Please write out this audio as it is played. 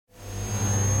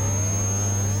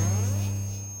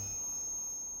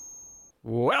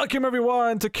Welcome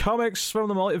everyone to Comics from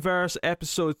the Multiverse,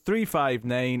 episode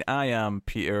 359. I am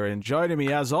Peter, and joining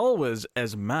me as always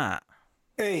is Matt.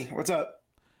 Hey, what's up?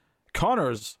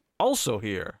 Connor's also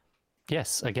here.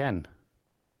 Yes, again.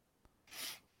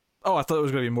 Oh, I thought it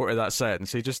was going to be more to that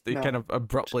sentence. He kind of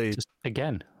abruptly... Just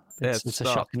again. Yeah, It's a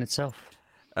shock in itself.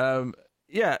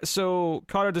 Yeah, so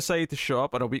Connor decided to show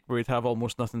up on a week where he'd have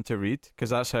almost nothing to read,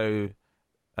 because that's how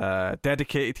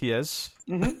dedicated he is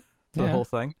to the whole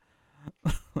thing.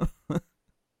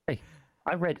 Hey,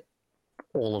 I read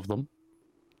all of them.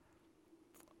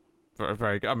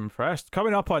 Very good. I'm impressed.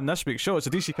 Coming up on this week's show, it's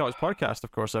a DC Comics podcast, of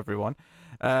course, everyone.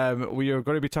 We are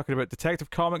going to be talking about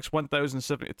Detective Comics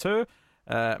 1072.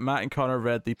 Matt and Connor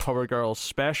read the Power Girl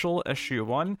Special, issue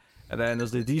 1. And then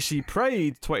there's the DC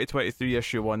Pride 2023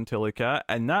 issue 1 to look at.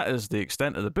 And that is the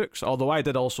extent of the books. Although I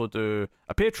did also do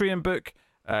a Patreon book,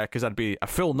 because that'd be a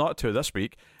full not to this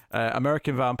week.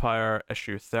 American Vampire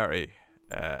issue 30.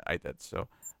 I did. So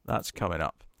that's coming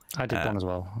up. I did one as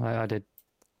well. I did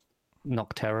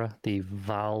Nocterra, the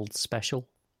Val special.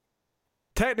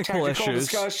 Technical issues.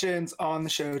 Discussions on the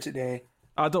show today.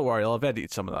 Don't worry, I'll have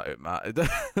edited some of that out,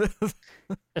 Matt.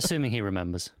 Assuming he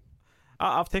remembers.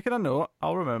 I've taken a note.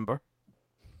 I'll remember.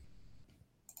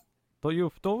 Don't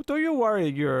you worry,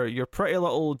 your pretty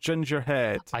little ginger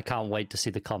head. I can't wait to see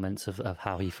the comments of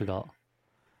how he forgot.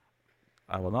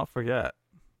 I will not forget.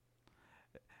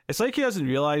 It's like he hasn't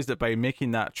realised that by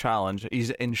making that challenge, he's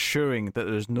ensuring that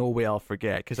there's no way I'll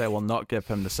forget, because I will not give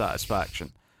him the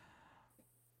satisfaction.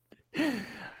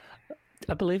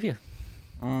 I believe you.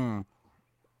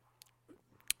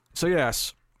 So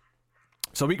yes.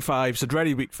 So week 5, so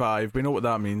dready week 5, we know what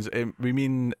that means. We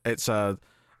mean it's a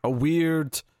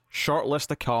weird short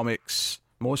list of comics,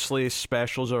 mostly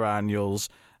specials or annuals,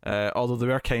 although they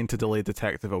were kind to delay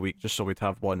Detective a week just so we'd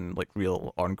have one like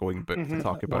real ongoing book to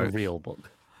talk about. One real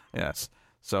book. Yes.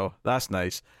 So that's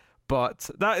nice. But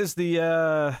that is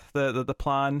the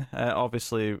plan.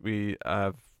 Obviously we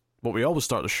have what we always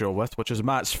start the show with, which is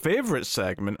Matt's favourite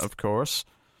segment, of course.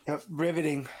 Yep,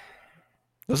 riveting.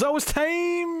 There's always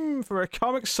time for a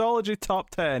Comixology top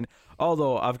 10.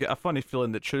 Although I've got a funny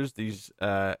feeling that Tuesday's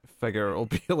figure will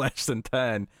be less than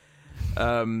 10.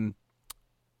 I mean,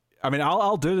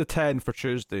 I'll do the 10 for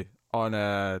Tuesday on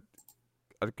a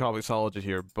Comixology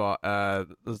here, but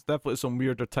there's definitely some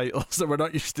weirder titles that we're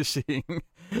not used to seeing.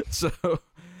 So,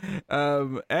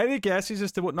 any guesses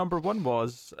as to what number 1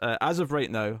 was as of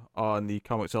right now on the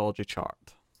Comixology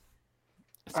chart?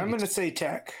 I'm going to say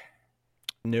tech.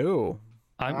 No.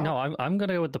 I'm going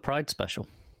to go with the Pride special.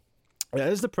 It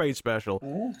is the Pride special.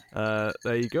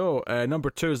 There you go.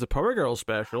 Number 2 is the Power Girl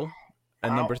special,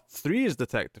 and number 3 is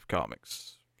Detective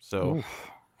Comics. So. Oof.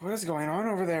 What is going on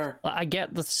over there? I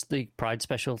get the Pride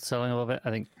special selling of it. I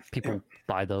think people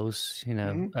buy those. You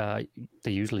know,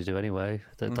 they usually do anyway.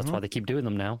 That's why they keep doing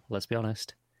them now. Let's be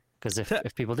honest. Because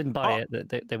if people didn't buy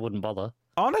it, they wouldn't bother.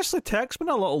 Honestly, tech's been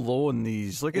a little low in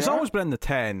these. Like, it's always been in the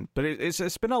 10, but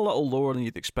it's been a little lower than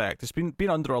you'd expect. It's been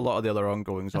under a lot of the other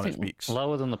ongoings on its weeks.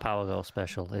 Lower than the Power Girl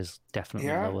special is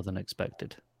definitely lower than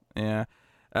expected. Yeah.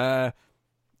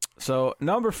 So,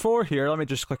 number 4 here, let me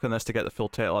just click on this to get the full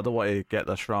title. I don't want to get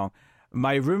this wrong.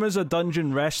 My Room is a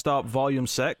Dungeon Rest Stop Volume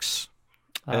 6.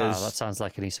 That sounds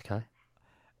like an isekai.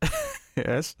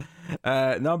 Yes.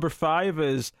 Number 5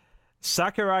 is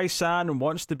Sakurai-san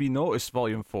Wants to Be Noticed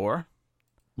Volume 4.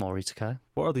 More isekai.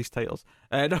 What are these titles?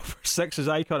 Number 6 is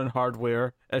Icon and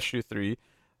Hardware, issue 3.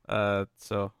 Hey,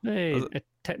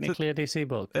 technically a DC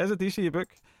book. It is a DC book.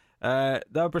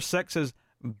 Number 6 is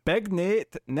Big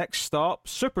Nate, Next Stop,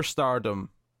 Superstardom.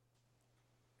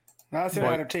 That's an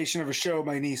adaptation of a show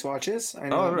my niece watches. I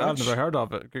know I've never heard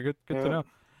of it. Good to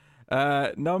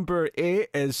know. Number 8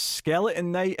 is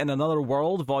Skeleton Knight in Another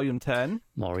World, Volume 10.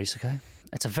 More isekai.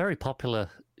 It's a very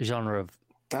popular genre of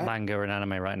manga and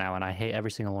anime right now, and I hate every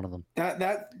single one of them.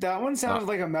 That one sounds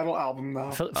like a metal album,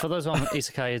 though. For those on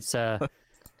isekai,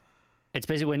 it's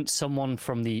basically when someone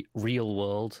from the real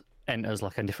world enters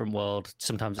like a different world.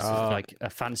 Sometimes it's like a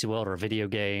fantasy world or a video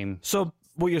game. So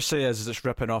what you're saying is it's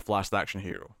ripping off Last Action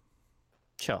Hero.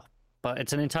 Sure, but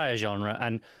it's an entire genre,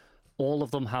 and all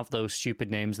of them have those stupid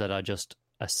names that are just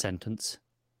a sentence.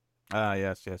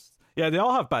 Yes. Yeah, they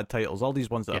all have bad titles. All these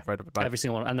ones that I've read are bad. Every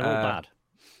single one, and they're all bad.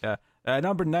 Yeah.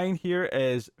 Number 9 here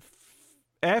is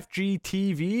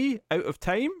FGTV Out of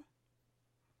Time.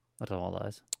 I don't know what that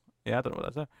is. Yeah, I don't know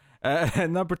what that is.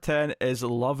 Number 10 is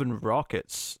Love and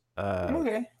Rockets.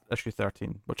 Issue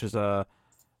 13, which is a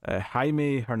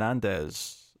Jaime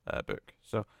Hernandez book.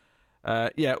 So,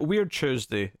 Weird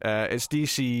Tuesday. It's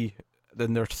DC.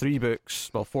 Then there's 3 books,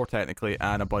 well, 4 technically,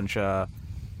 and a bunch of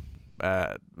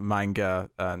manga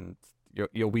and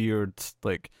your weird,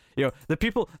 like, the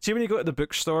people. See, when you go to the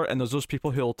bookstore and there's those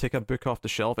people who'll take a book off the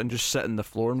shelf and just sit on the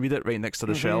floor and read it right next to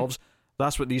the shelves.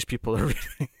 That's what these people are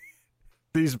reading.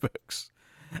 These books,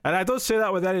 and I don't say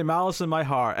that with any malice in my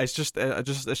heart. It's just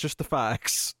the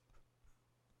facts.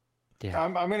 Yeah.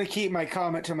 I'm going to keep my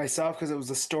comment to myself because it was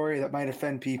a story that might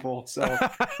offend people. So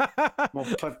we'll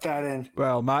put that in.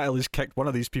 Well, Matt at least kicked one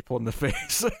of these people in the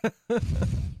face.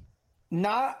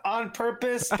 Not on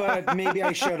purpose, but maybe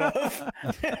I should have.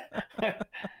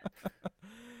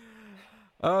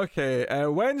 Okay,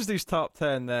 Wednesday's top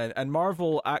 10 then, and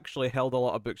Marvel actually held a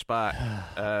lot of books back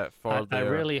for I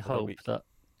really for the hope week. that.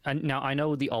 And now I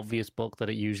know the obvious book that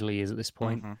it usually is at this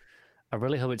point. I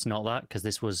really hope it's not that, because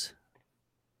this was,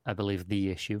 I believe,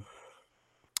 the issue.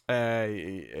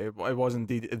 It was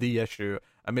indeed the issue.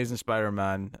 Amazing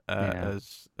Spider-Man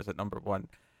is at number 1,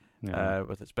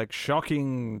 with its big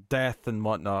shocking death and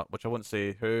whatnot, which I won't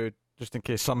say who, just in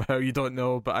case somehow you don't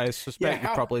know, but I suspect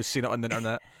you've probably seen it on the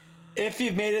internet. If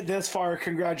you've made it this far,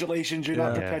 congratulations. You're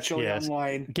not perpetually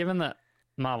online. Given that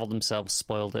Marvel themselves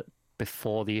spoiled it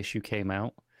before the issue came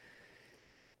out,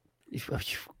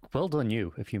 well done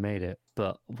you if you made it.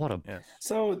 But what a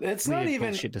So it's not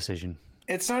even bullshit decision.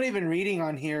 It's not even reading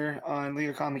on here on League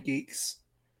of Comic Geeks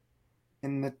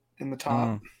in the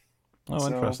top. Oh, So,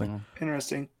 interesting.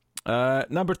 Interesting.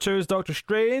 Number 2 is Doctor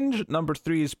Strange. Number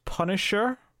 3 is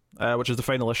Punisher, which is the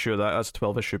final issue of that. That's a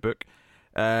 12-issue book.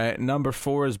 Number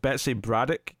 4 is Betsy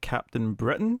Braddock, Captain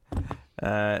Britain.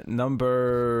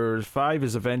 Number 5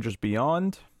 is Avengers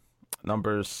Beyond.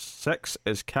 Number 6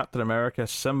 is Captain America,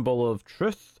 Symbol of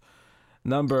Truth.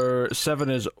 Number 7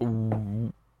 is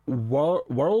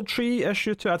World Tree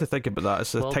issue 2. I had to think about that.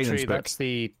 It's a Tynan's book. That's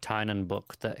the Tynan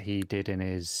book that he did in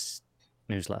his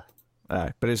newsletter.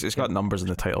 But it's got numbers in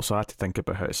the title, so I had to think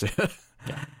about how to say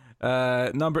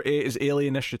it. Number 8 is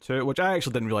Alien issue 2, which I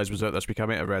actually didn't realize was out this week. I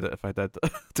might have read it if I did,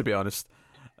 to be honest.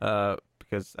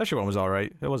 Because issue 1 was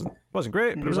alright. It wasn't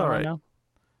great, but it was alright.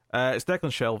 It's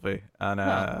Declan Shelvey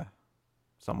and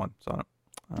someone on it.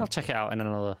 I'll check it out in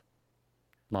another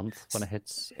month when it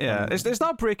hits. Yeah, it's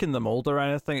not breaking the mold or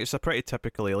anything. It's a pretty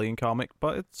typical Alien comic,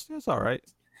 but it's alright.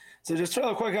 So just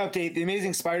a quick update. The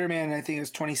Amazing Spider-Man, I think, is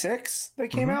 26 that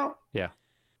came out. Yeah.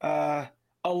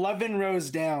 11 rows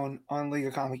down on League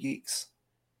of Comic Geeks.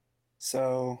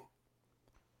 So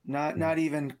not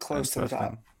even close to the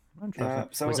top.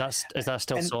 Interesting. Is that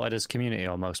still sorted as community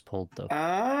or most pulled though?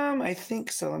 I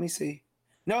think so. Let me see.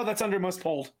 No, that's under most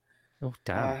pulled. Oh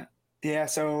damn. Yeah,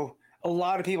 so a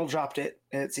lot of people dropped it.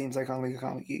 It seems like on League of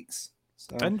Comic Geeks.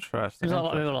 So. Interesting. A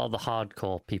lot of the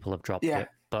hardcore people have dropped it,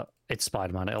 but it's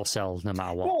Spider-Man. It'll sell no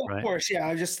matter what. Well, right? Of course,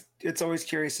 yeah. It's always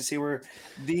curious to see where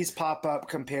these pop up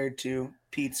compared to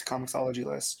Pete's Comixology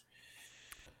list.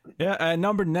 Yeah,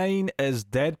 number 9 is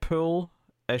Deadpool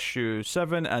issue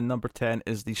 7, and number 10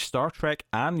 is the Star Trek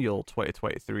Annual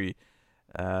 2023.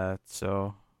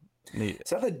 So neat. Is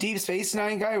that the Deep Space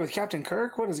Nine guy with Captain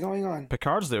Kirk? What is going on?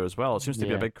 Picard's there as well. It seems to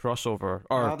be a big crossover.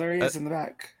 Or there he is in the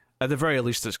back. At the very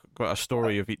least, it's got a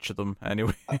story of each of them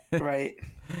anyway. Right.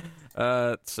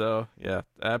 So yeah,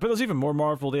 but there's even more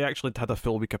Marvel. They actually had a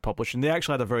full week of publishing. They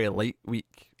actually had a very light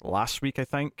week last week, I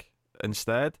think,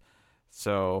 instead.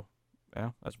 So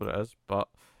yeah, that's what it is. But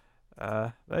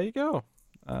there you go.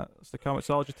 It's the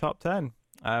Comixology top 10.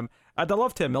 I'd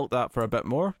love to milk that for a bit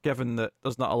more, given that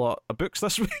there's not a lot of books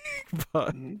this week.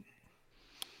 But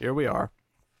here we are.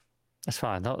 That's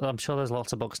fine. I'm sure there's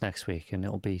lots of books next week, and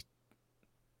it'll be.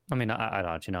 I mean, I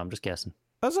don't, I'm just guessing.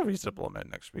 There's a reasonable amount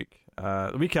next week.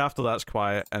 The week after that's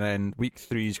quiet, and then week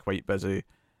 3 is quite busy,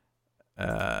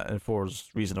 and 4 is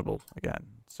reasonable again.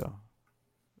 So,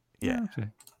 yeah,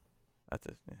 that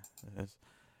is, it is.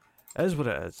 It is what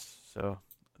it is. So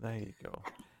there you go.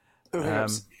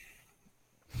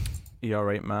 You all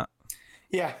right, Matt?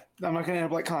 Yeah, I'm not gonna end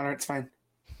up like Connor. It's fine.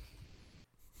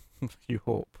 You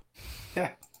hope.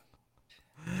 Yeah.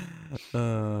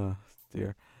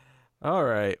 Dear. All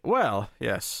right. Well,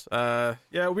 yes.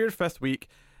 Yeah, weird 5th week.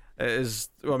 It is.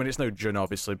 Well, I mean, it's now June,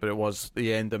 obviously, but it was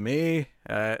the end of May.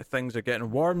 Things are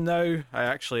getting warm now. I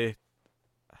actually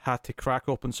had to crack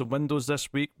open some windows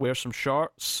this week, wear some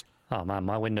shorts. Oh man,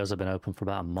 my windows have been open for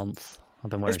about a month.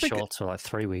 I've been wearing shorts for like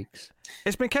 3 weeks.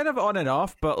 It's been kind of on and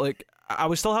off, but like I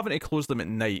was still having to close them at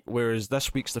night, whereas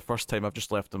this week's the first time I've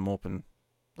just left them open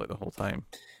like the whole time.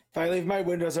 If I leave my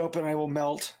windows open, I will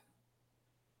melt.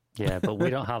 Yeah, but we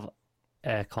don't have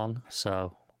aircon,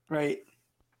 so right.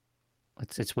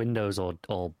 It's windows or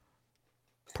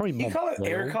probably more. You call it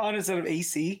aircon instead of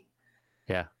AC?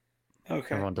 Yeah.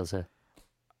 Okay. Everyone does it.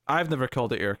 I've never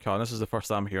called it aircon. This is the first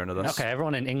time I'm hearing of this. Okay,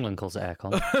 everyone in England calls it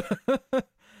aircon.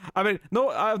 I mean, no,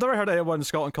 I've never heard anyone in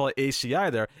Scotland call it AC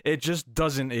either. It just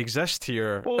doesn't exist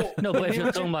here. Well, No, but if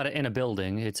you're talking about it in a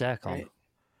building, it's aircon. Right.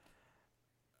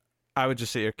 I would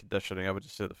just say air conditioning. I would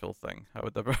just say the full thing.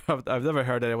 I've never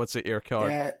heard anyone say aircon.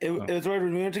 yeah, it was weird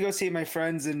when we went to go see my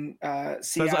friends in Sounds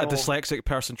Seattle. like a dyslexic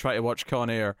person trying to watch Con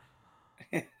Air.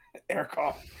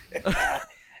 Aircon.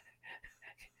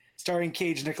 Starring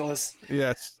Cage Nicholas.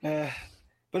 Yes. But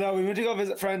no, we went to go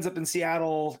visit friends up in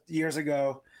Seattle years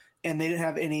ago, and they didn't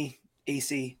have any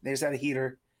AC. They just had a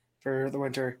heater for the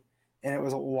winter, and it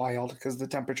was wild because the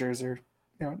temperatures are,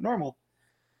 normal.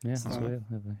 Yeah, that's weird.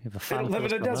 You have a fan live for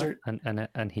in a the desert. summer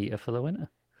and heater for the winter.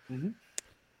 Mm-hmm.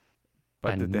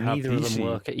 But and did they have neither of DC? them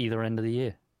work at either end of the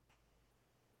year.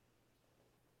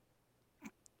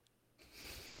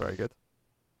 Very good.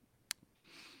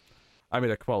 I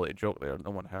made a quality joke there.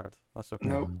 No one heard. That's okay.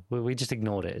 Nope. We just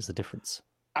ignored it. Is the difference?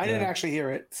 I didn't Yeah. actually hear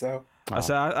it, so. I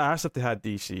said I asked if they had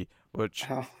DC, which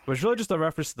Oh. was really just a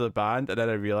reference to the band, and then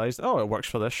I realized, oh, it works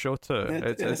for this show too.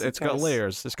 It It's got does.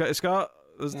 layers. It's got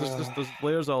there's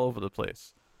layers all over the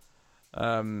place.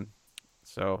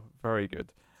 So very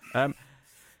good.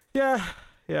 Yeah.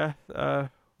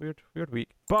 Weird week,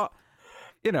 but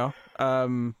we've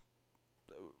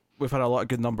had a lot of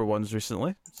good number ones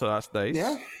recently, so that's nice.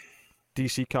 Yeah.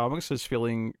 DC Comics is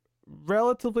feeling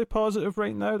relatively positive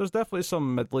right now. There's definitely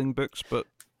some middling books, but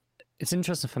It's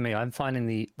interesting for me. I'm finding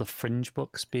the fringe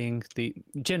books being by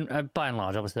and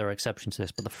large. Obviously, there are exceptions to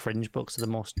this, but the fringe books are the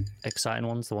most exciting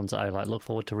ones. The ones that I look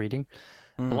forward to reading.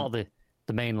 A lot of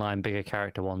the mainline, bigger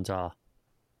character ones are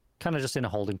kind of just in a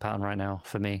holding pattern right now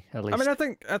for me, at least. I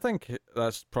mean, I think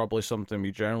that's probably something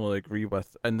we generally agree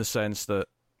with, in the sense that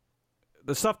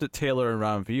the stuff that Taylor and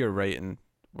Ram V are writing,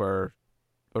 we're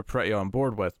pretty on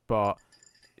board with, but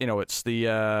it's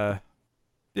the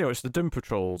it's the Doom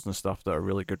Patrols and stuff that are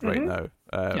really good right now.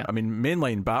 Yeah. I mean,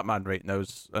 mainline Batman right now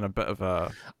is in a bit of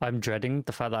a. I'm dreading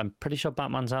the fact that I'm pretty sure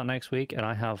Batman's out next week, and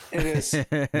I have It is.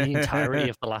 the entirety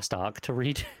of the last arc to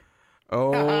read.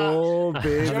 Oh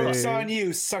Joke's on baby!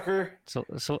 you, sucker. So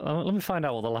let me find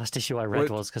out what the last issue I read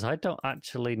What- was, because I don't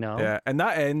actually know. Yeah, and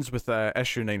that ends with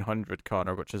issue 900,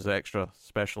 Connor, which is extra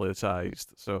specially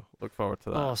sized. So look forward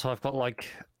to that. Oh, so I've got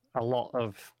a lot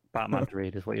of Batman to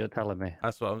read, is what you're telling me.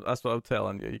 That's what I'm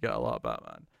telling you. You got a lot of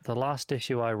Batman. The last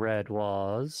issue I read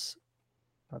was.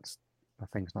 My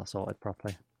thing's not sorted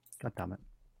properly. God damn it.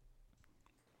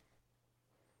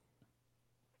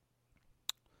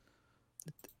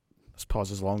 This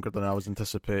pause is longer than I was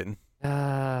anticipating.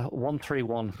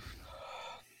 131.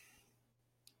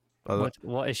 Uh,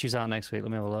 What issues out next week?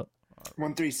 Let me have a look.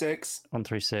 136.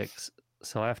 136.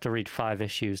 So I have to read 5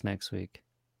 issues next week,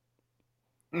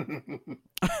 including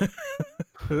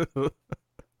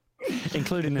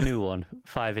the new one.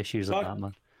 5 issues of Fuck.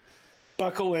 Batman.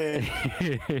 Buckle in.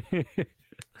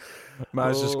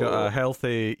 Matt's just got a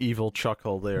healthy evil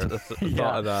chuckle there at the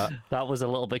thought of that. That was a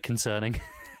little bit concerning.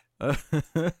 It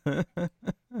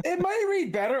might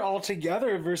read better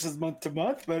altogether versus month to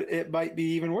month, but it might be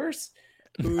even worse.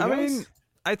 Who I knows? mean,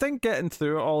 I think getting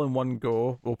through it all in one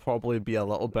go will probably be a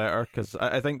little better, because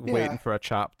I think Yeah. waiting for a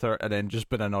chapter and then just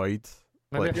being annoyed.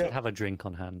 Maybe Like, I should have a drink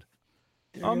on hand.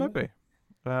 oh, maybe.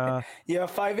 You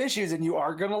have 5 issues and you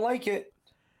are going to like it.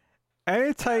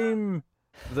 Anytime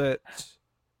that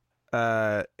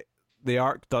the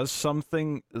arc does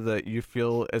something that you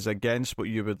feel is against what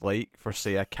you would like for,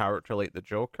 say, a character like the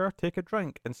Joker, take a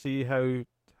drink and see how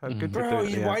good you Bro,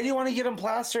 do. why do you want to get them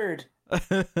plastered?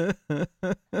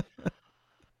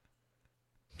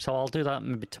 So I'll do that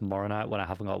maybe tomorrow night when I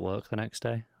haven't got work the next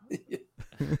day.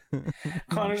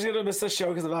 Connor's going to miss the show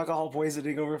because of alcohol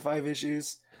poisoning over 5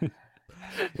 issues.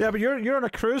 Yeah, but you're on a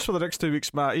cruise for the next 2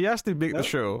 weeks, Matt. He has to make the Yep.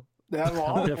 show. Yeah,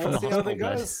 well, Yeah, from we'll the see how that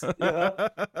hospital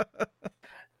goes.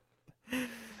 Yeah.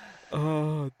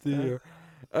 Oh dear.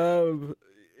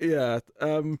 Yeah.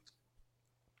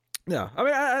 Yeah. I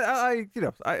mean,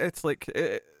 it's like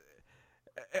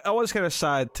I was kind of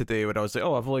sad today when I was like,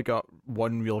 oh, I've only got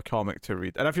one real comic to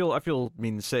read, and I feel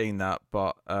mean saying that,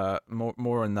 but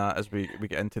more on that as we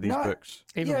get into these Not- books.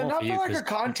 Even Yeah, more not for you, for like 'cause a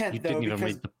content, you though, didn't even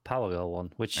because- read the Power Girl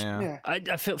one, which Yeah. Yeah.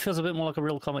 I feel feels a bit more like a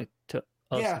real comic to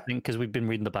us, Yeah. I think, because we've been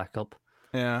reading the backup.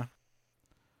 Yeah.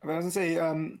 But I was going to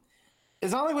say,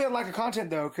 it's not like we had lack of content,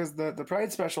 though, because the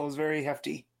Pride special is very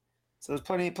hefty. So there's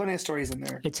plenty of stories in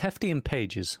there. It's hefty in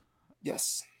pages.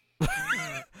 Yes.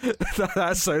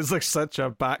 That sounds like such a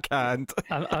backhand.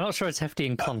 I'm not sure it's hefty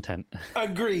in content.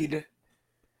 Agreed.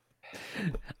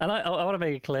 And I want to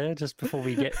make it clear just before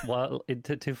we get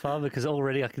into too far, because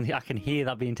already I can hear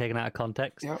that being taken out of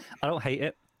context. Yep. I don't hate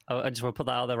it. I just want to put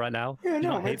that out there right now. Yeah, Do no,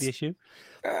 not hate the it's- issue,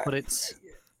 but it's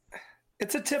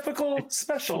It's a typical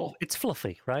special. It's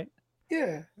fluffy, right?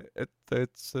 Yeah,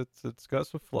 It's got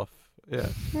some fluff. Yeah.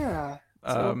 yeah.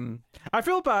 So, I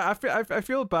feel bad. I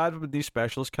feel bad when these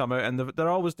specials come out, and they're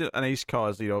always a nice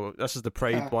cause. You know, this is the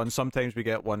Pride Yeah. one. Sometimes we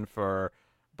get one for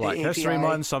Black The History API.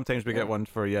 Month. Sometimes we Yeah. get one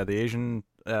for the Asian.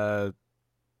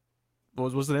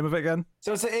 What was the name of it again?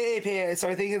 so it's the AAPA. So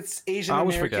I think it's Asian I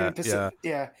always American forget, and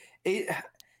Pacific. Yeah.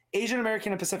 Asian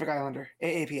American and Pacific Islander.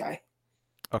 AAPI.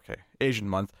 Okay, Asian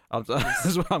Month. This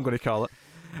is what I'm going to call it.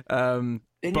 In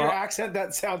But- your accent,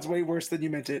 that sounds way worse than you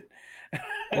meant it.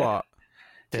 What?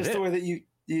 Did Just it? the way that you.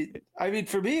 I mean,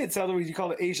 for me, it sounded when you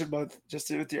called it Asian Month. Just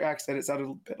with your accent, it sounded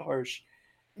a bit harsh.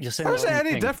 You're saying How the is it same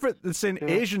any thing. different than saying Yeah.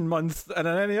 Asian Month and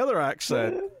in any other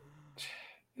accent?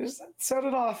 It just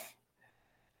sounded off.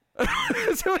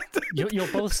 You're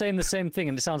both saying the same thing,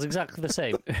 and it sounds exactly the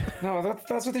same. No,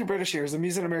 that's with your British ears. I'm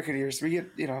using American ears. We get,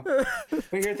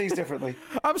 we hear things differently.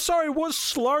 I'm sorry. What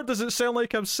slur does it sound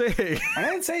like I'm saying? I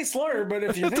didn't say slur, but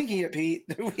if you're thinking it, Pete,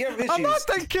 we have issues. I'm not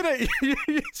thinking it.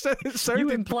 You said it sounded You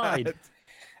implied. bad.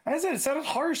 I said it sounded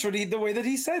harsh when the way that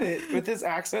he said it, with his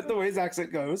accent, the way his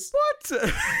accent goes.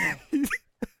 What?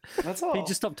 That's all. Pete,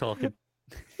 just stop talking.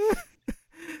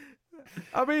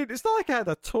 I mean, it's not like I had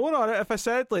a tone on it. If I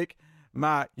said like,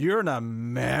 Matt, you're an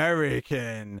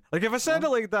American. Like if I said it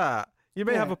like that, you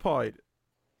may Yeah. have a point.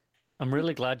 I'm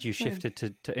really glad you shifted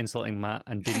to insulting Matt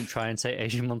and didn't try and say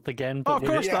Asian month again. Oh, of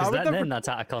course not. I would Then never- that's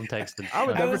out of context. And, I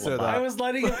would never do that. I was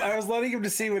letting him to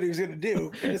see what he was going to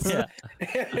do.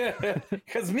 Yeah.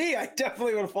 Because me, I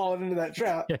definitely would have fallen into that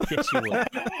trap. Yes, you will.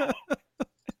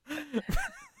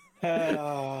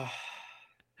 Uh,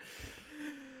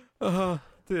 Oh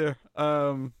dear.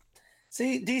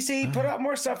 see, DC, put out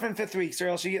more stuff in 5th weeks, or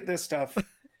else you get this stuff.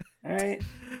 All right.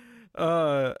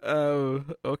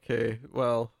 Okay.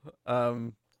 Well,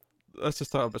 let's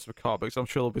just talk about some comics. I'm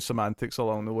sure there'll be semantics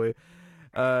along the way.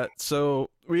 So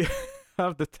we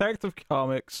have Detective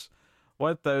Comics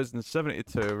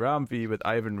 1072 Ram V with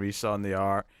Ivan Reese on the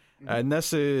art, and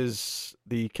this is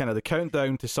the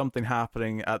countdown to something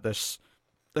happening at this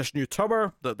new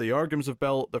tower that the Arkhams have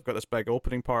built. They've got this big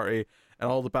opening party, and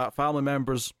all the Bat family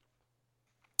members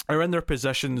are in their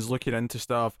positions looking into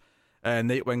stuff.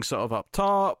 Nightwing sort of up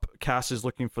top. Cass is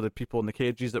looking for the people in the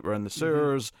cages that were in the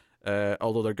sewers,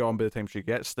 although they're gone by the time she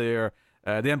gets there.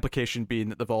 The implication being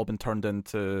that they've all been turned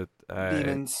into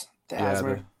Demons, the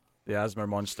Asmer. the Asmer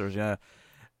monsters, yeah.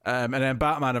 And then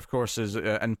Batman, of course, is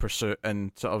in pursuit,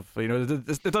 and sort of,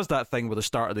 it does that thing where the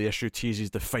start of the issue teases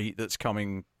the fight that's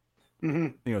coming,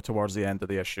 towards the end of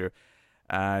the issue,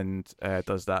 and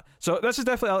does that. So this is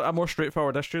definitely a more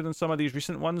straightforward issue than some of these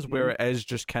recent ones, where it is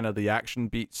just kind of the action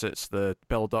beats, it's the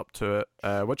build up to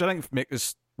it, which I think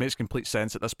makes complete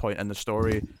sense at this point in the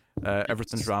story.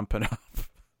 Everything's ramping up.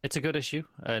 It's a good issue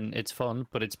and it's fun,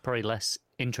 but it's probably less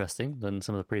interesting than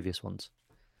some of the previous ones.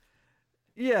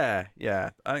 Yeah,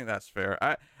 I think that's fair.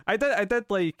 I did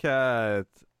like there's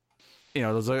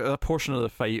a portion of the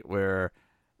fight where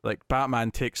like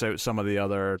Batman takes out some of the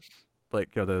other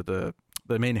the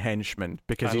main henchmen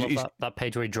because I love he's that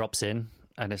page where he drops in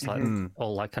and it's like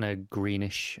all like kind of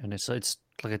greenish and it's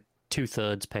like a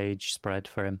 2/3 page spread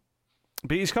for him.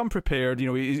 but he's come prepared.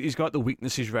 He's got the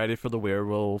weaknesses ready for the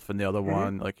werewolf and the other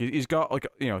one. Like he's got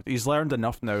he's learned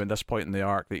enough now in this point in the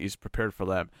arc that he's prepared for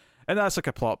them, and that's like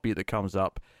a plot beat that comes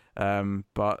up.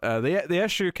 But the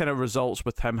issue kind of results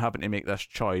with him having to make this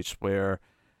choice where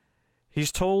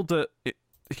he's told that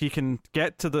he can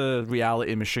get to the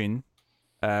reality machine,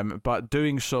 but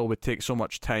doing so would take so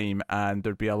much time, and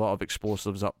there'd be a lot of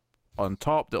explosives up on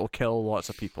top that'll kill lots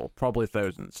of people, probably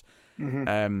thousands.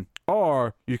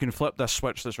 Or you can flip this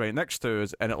switch that's right next to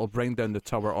us, and it'll bring down the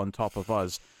tower on top of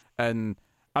us. And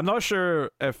I'm not sure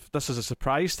if this is a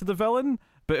surprise to the villain,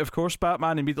 but of course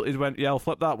Batman immediately went, "Yeah, I'll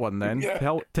flip that one then. Yeah.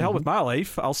 To hell with my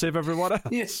life. I'll save everyone else."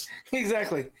 Yes,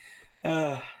 exactly.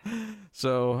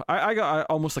 So I got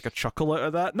almost like a chuckle out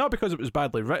of that, not because it was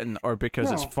badly written or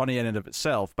because it's No. funny in and of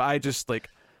itself, but I just like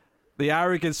the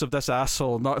arrogance of this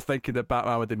asshole not thinking that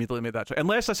Batman would immediately make that choice,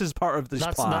 unless this is part of this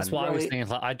plan. That's what I was Right. thinking.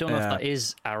 Like, I don't know Yeah. if that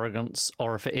is arrogance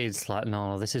or if it is like,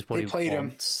 no, this is what They he played him.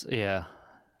 wants. Yeah.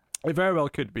 It very well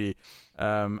could be.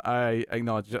 I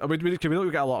acknowledge it. I mean, we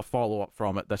don't get a lot of follow up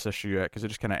from it this issue yet because it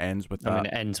just kind of ends with that. I mean,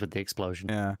 it ends with the explosion.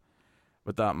 Yeah,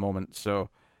 with that moment. So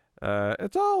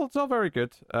it's all very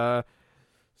good.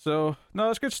 So no,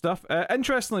 it's good stuff.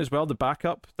 Interestingly as well, the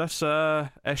backup this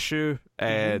issue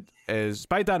is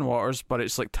by Dan Waters, but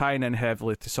it's like tying in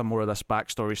heavily to some more of this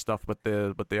backstory stuff with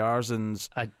the Arzans.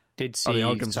 I did Oh, the see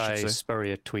Arkhams, I should Cy say.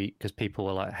 Spurrier tweet because people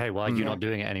were like, "Hey, why are you not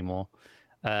doing it anymore?"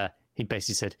 he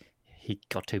basically said he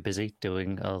got too busy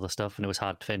doing other stuff and it was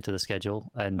hard to fit into the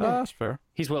schedule. And That's fair.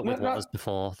 he's worked with Not- Waters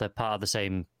before. They're part of the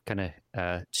same kind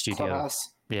of studio.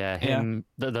 Clubhouse. Yeah, him,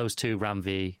 those two, Ram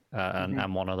V,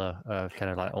 and one other,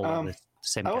 kind of like all of the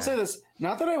same. I will guy. say this: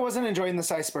 not that I wasn't enjoying the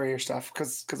Cy Spurrier stuff,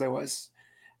 because I was.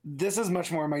 This is much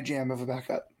more my jam of a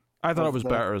backup. I thought it of was the-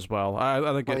 better as well. I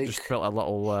think it like- just felt a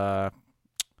little.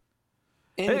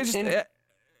 In- It, just,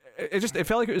 in- it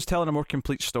felt like it was telling a more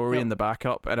complete story in the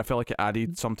backup, and I felt like it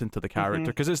added something to the character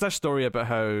because it's this story about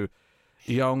how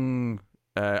young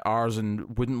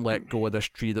Arzon wouldn't let go of this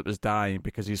tree that was dying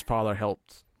because his father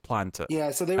helped plant it.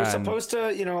 Yeah, so they were And- supposed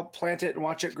to, plant it and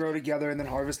watch it grow together and then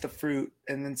harvest the fruit.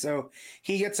 And then so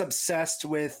he gets obsessed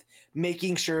with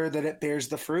making sure that it bears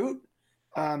the fruit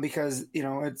because,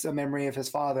 it's a memory of his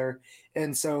father.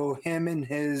 And so him and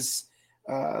his,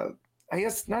 I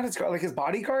guess not his, like his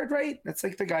bodyguard, right? That's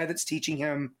like the guy that's teaching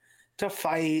him to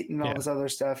fight and all this other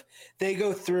stuff. They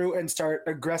go through and start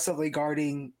aggressively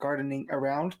gardening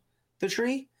around the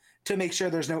tree to make sure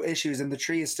there's no issues. And the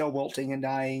tree is still wilting and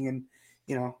dying. And,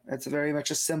 it's very much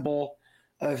a symbol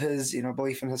of his,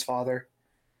 belief in his father.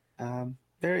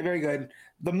 Very, very good.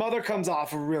 The mother comes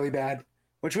off really bad,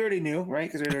 which we already knew, right?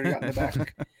 Because we already got in the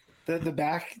back, the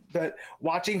back. But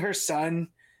watching her son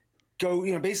go,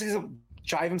 basically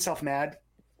drive himself mad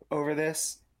over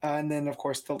this, and then of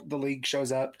course the League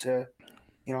shows up to,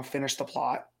 finish the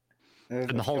plot.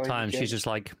 And the whole time she's just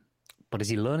like, "But is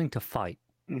he learning to fight?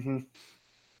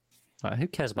 Who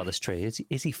cares about this tree?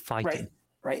 Is he fighting?"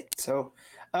 Right. So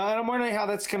I'm wondering how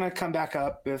that's going to come back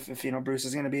up if Bruce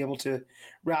is going to be able to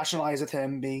rationalize with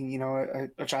him being,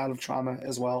 a child of trauma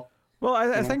as well. Well,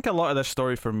 I think a lot of this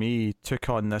story for me took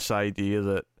on this idea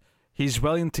that he's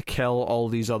willing to kill all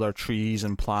these other trees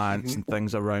and plants and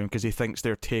things around because he thinks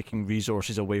they're taking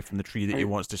resources away from the tree that he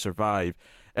wants to survive.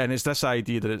 And it's this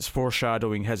idea that it's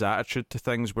foreshadowing his attitude to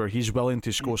things where he's willing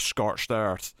to go scorched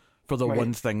earth for the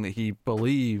one thing that he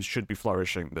believes should be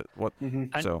flourishing. That what?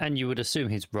 And you would assume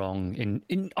he's wrong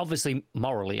in obviously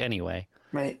morally anyway,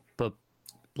 Right. but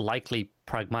likely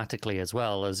pragmatically as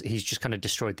well, as he's just kind of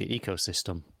destroyed the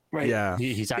ecosystem. Right. Yeah.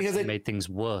 He's actually made things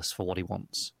worse for what he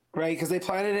wants. Right, because they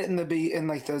planted it in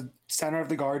like the center of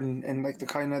the garden, and like the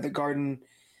kind of the garden,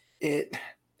 it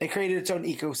created its own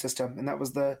ecosystem, and that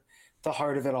was the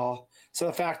heart of it all. So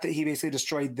the fact that he basically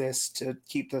destroyed this to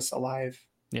keep this alive,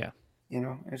 Yeah.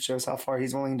 it shows how far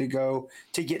he's willing to go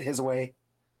to get his way.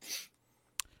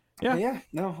 Yeah. But yeah,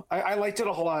 no, I liked it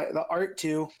a whole lot. The art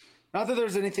too. Not that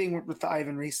there's anything with the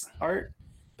Ivan Reis art,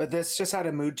 but this just had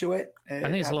a mood to it. I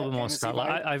think it's a little bit more style.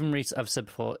 Like Ivan Reis, I've said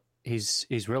before, he's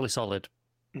really solid,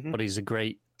 but he's a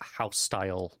great house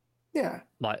style. Yeah.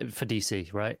 Like for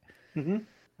DC, right?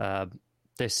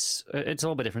 This it's a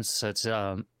little bit different. So it's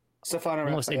Stefano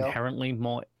almost Raphael. inherently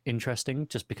more interesting,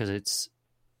 just because it's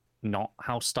not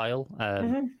house style,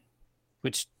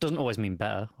 which doesn't always mean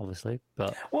better, obviously.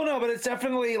 But Well, no, but it's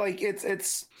definitely like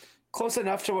it's close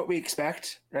enough to what we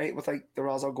expect, right? With like the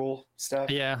Ra's al Ghul stuff.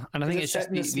 yeah, and I think it's it's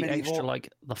set just in this the extra, medieval- like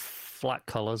the flat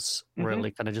colors, really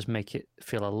kind of just make it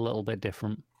feel a little bit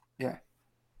different. Yeah.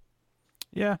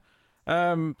 Yeah.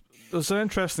 There's an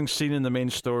interesting scene in the main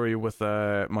story with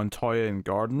Montoya and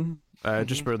Gordon,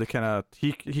 just where they kind of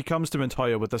he comes to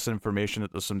Montoya with this information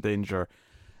that there's some danger,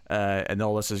 and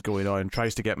all this is going on, and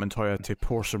tries to get Montoya to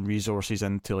pour some resources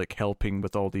into like helping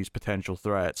with all these potential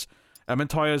threats. And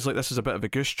Montoya's like, this is a bit of a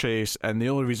goose chase, and the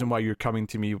only reason why you're coming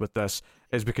to me with this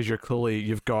is because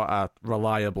you've got a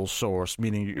reliable source,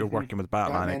 meaning you're working with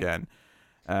Batman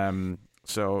again.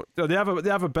 So they have a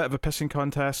bit of a pissing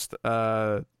contest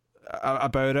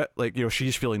about it. Like,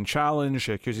 she's feeling challenged.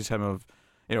 She accuses him of,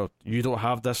 you don't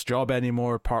have this job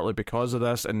anymore, partly because of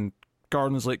this. And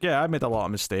Gordon's like, yeah, I made a lot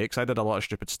of mistakes. I did a lot of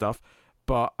stupid stuff.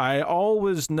 But I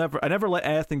never let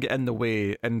anything get in the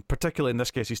way. And particularly in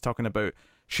this case, he's talking about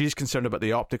she's concerned about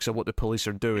the optics of what the police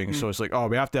are doing. So it's like,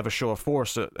 we have to have a show of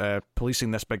force at policing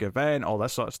this big event, all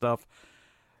this sort of stuff.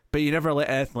 But you never let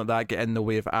anything like that get in the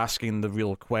way of asking the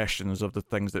real questions of the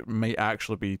things that might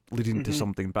actually be leading to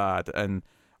something bad. And,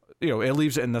 it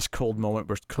leaves it in this cold moment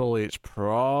where clearly it's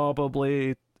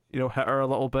probably, hit her a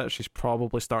little bit. She's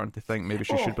probably starting to think maybe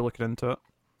she should be looking into it.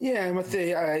 Yeah, and with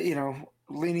the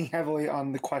leaning heavily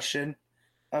on the question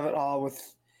of it all,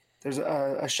 with there's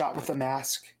a shot with the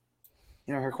mask,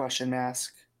 her question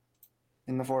mask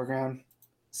in the foreground.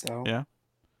 So yeah.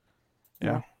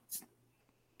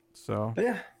 So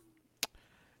but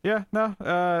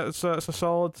it's a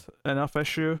solid enough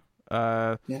issue.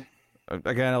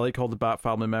 Again, I like all the Bat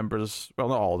family members. Well,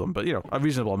 not all of them, but a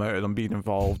reasonable amount of them being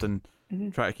involved and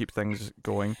try to keep things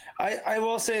going. I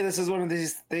will say this is one of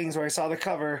these things where I saw the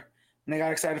cover and I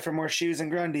got excited for more Shoes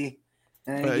and Grundy,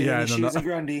 and then he gave me Shoes and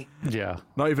Grundy. Yeah,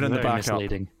 not even in the very backup.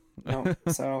 misleading. No,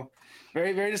 so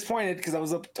very, very disappointed because that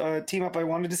was a team up I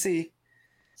wanted to see.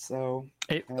 So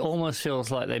it almost feels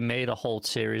like they made a whole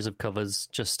series of covers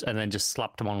and then just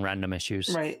slapped them on random issues.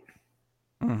 Right.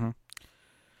 Mm-hmm.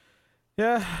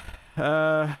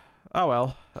 Yeah. Oh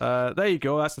well. There you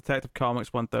go. That's Detective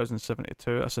Comics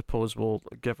 1072. I suppose we'll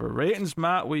give her ratings.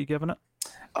 Matt, what are you giving it?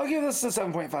 I'll give this a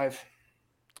 7.5.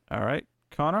 All right,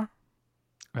 Connor.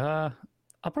 I'll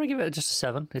probably give it just a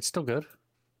 7. It's still good.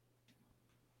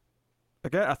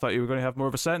 Okay, I thought you were going to have more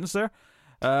of a sentence there.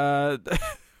 I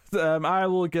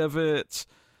will give it.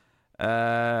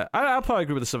 I'll probably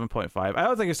agree with the 7.5. I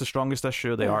don't think it's the strongest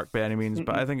issue of the arc by any means,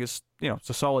 but I think it's it's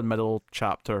a solid middle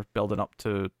chapter building up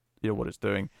to what it's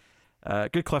doing.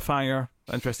 Good cliffhanger.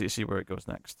 Interested to see where it goes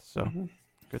next. So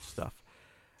good stuff.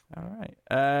 All right.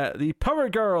 The Power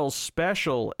Girls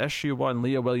special issue 1.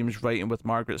 Leah Williams writing with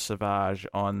Margaret Savage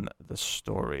on the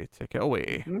story. Take it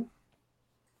away.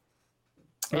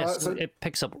 Yes, it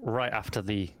picks up right after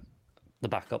the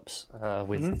backups.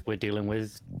 We're dealing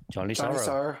with Johnny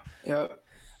Sorrow. Yep,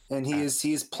 and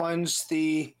he's plunged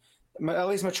at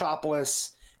least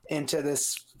Metropolis into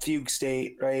this fugue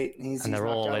state, right? And they're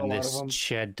all in this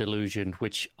shared delusion,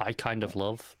 which I kind of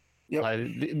love. Yep. Like,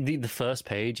 the first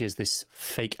page is this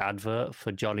fake advert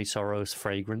for Johnny Sorrow's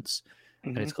fragrance,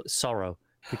 and it's called Sorrow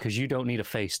because you don't need a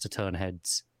face to turn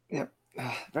heads. Yep,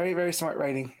 very, very smart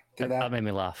writing. That made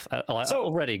me laugh.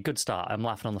 Already, good start. I'm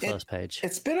laughing on the first page.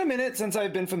 It's been a minute since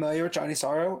I've been familiar with Johnny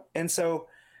Sorrow, and so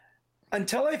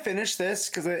until I finish this,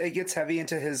 because it gets heavy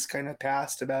into his kind of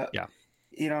past about,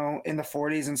 in the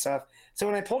 40s and stuff. So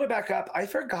when I pulled it back up, I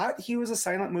forgot he was a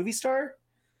silent movie star,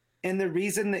 and the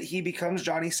reason that he becomes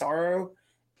Johnny Sorrow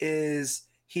is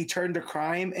he turned to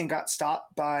crime and got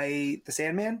stopped by the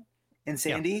Sandman and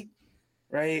Sandy,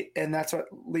 right? And that's what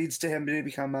leads to him to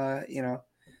become a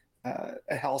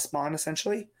hellspawn,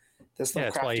 essentially. That's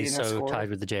why he's so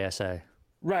tied with the JSA.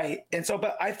 Right. And so,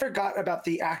 but I forgot about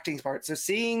the acting part. So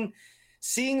seeing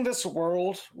this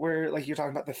world where, like, you're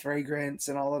talking about the fragrance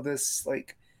and all of this,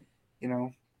 like,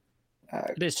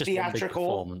 it is just theatrical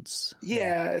one big performance.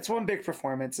 Yeah, it's one big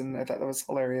performance, and I thought that was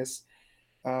hilarious.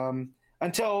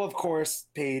 Until, of course,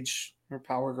 Paige, her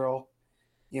Power Girl,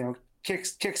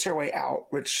 kicks her way out,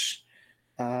 which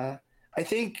I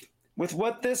think with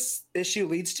what this issue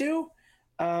leads to,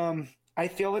 I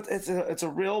feel it's a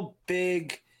real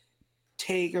big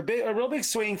a real big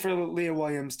swing for Leah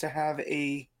Williams to have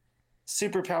a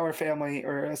superpower family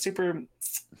or a super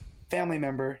family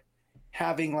member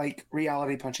having like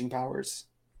reality punching powers.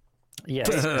 Yes,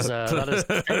 because that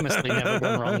has famously never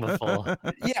been wrong before.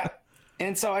 Yeah,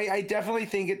 and so I definitely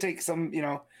think it takes some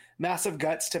massive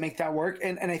guts to make that work,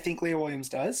 and I think Leah Williams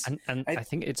does. And I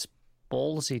think it's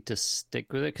ballsy to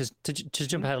stick with it because to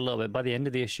jump ahead a little bit, by the end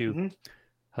of the issue,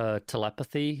 her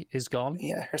telepathy is gone.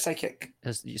 Yeah, her psychic.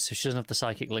 So she doesn't have the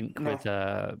psychic link with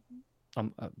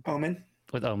Omen.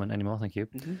 With Omen anymore. Thank you.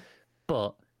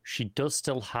 But she does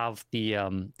still have the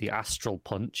astral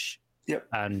punch. Yep.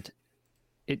 And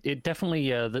it definitely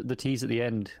the tease at the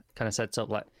end kind of sets up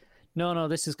like, no,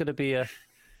 this is going to be a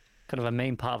kind of a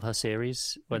main part of her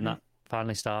series when that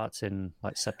finally starts in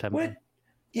like September.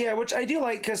 Which I do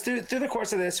like because through the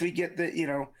course of this, we get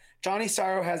that Johnny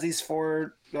Sorrow has these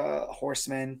 4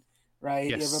 horsemen, right?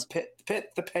 Yes. You have a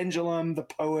Pit, the Pendulum, the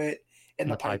Poet, and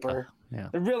the Piper. Yeah.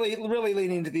 They're really, really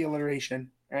leaning into the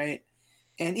alliteration, right?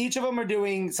 And each of them are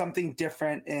doing something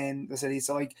different in the city.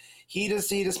 So like he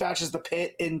dispatches the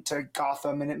Pit into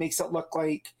Gotham, and it makes it look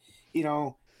like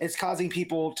it's causing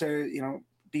people to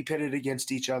be pitted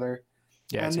against each other.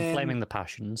 Yeah, it's inflaming the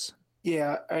passions.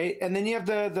 Yeah, right. And then you have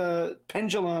the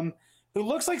Pendulum, who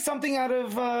looks like something out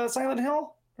of Silent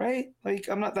Hill, right? Like,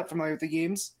 I'm not that familiar with the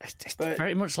games. It's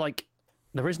very much like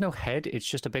there is no head. It's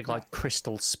just a big like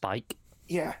crystal spike.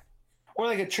 Yeah, or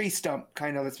like a tree stump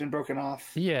kind of that's been broken off.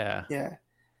 Yeah. Yeah.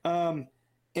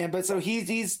 But so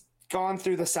he's gone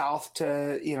through the South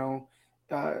to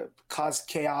cause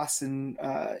chaos and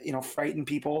frighten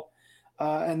people,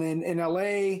 and then in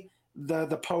LA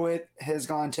the Poet has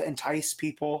gone to entice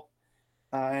people.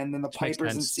 And then the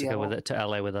Piper's in Seattle. To go to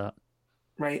LA with that,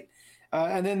 right?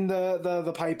 And then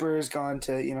the Piper's gone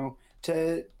to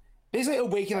to basically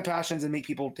awaken the passions and make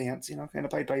people dance. Kind of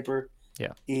Pied Piper.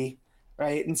 Yeah.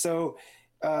 Right. And so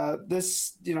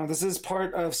this is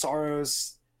part of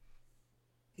Sorrow's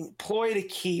ploy to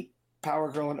keep Power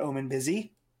Girl and Omen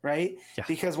busy, right? Yeah.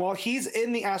 Because while he's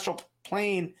in the astral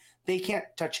plane, they can't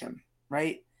touch him,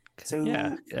 right? So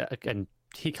and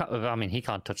he can't. I mean, he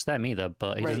can't touch them either,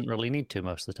 but he doesn't really need to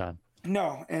most of the time.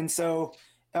 No, and so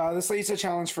This leads to a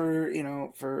challenge for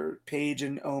for Paige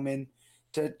and Omen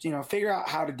to figure out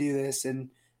how to do this, and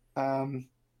come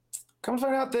to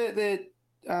find out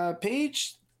that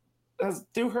Paige,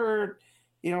 through her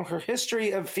her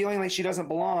history of feeling like she doesn't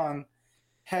belong,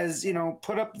 has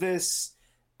put up this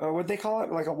what they call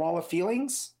it, like a wall of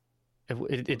feelings.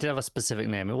 It did have a specific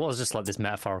name. It was just like this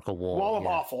metaphorical wall of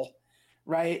awful,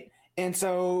 right? And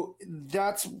so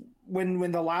that's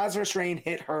when the Lazarus rain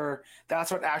hit her,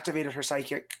 that's what activated her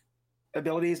psychic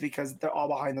abilities, because they're all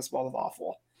behind this wall of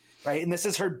awful, right? And this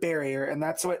is her barrier, and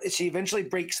that's what she eventually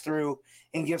breaks through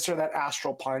and gives her that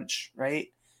astral punch, right?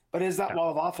 But is that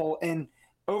wall of awful? And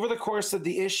over the course of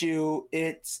the issue,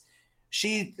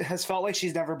 she has felt like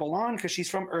she's never belonged because she's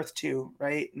from Earth 2,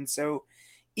 right? And so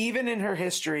even in her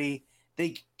history,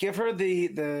 they give her the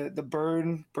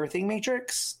birthing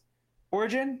matrix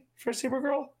origin for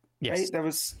Supergirl, yes. Right? That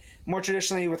was more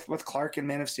traditionally with Clark and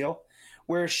Man of Steel,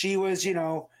 where she was,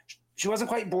 she wasn't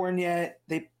quite born yet.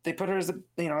 They put her as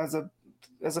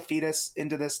a fetus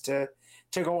into this to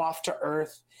go off to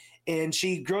Earth, and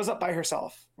she grows up by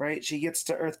herself, right? She gets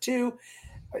to Earth 2.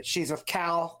 She's with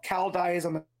Cal. Cal dies.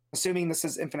 I'm assuming this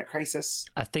is Infinite Crisis.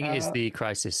 I think it is the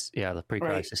Crisis, the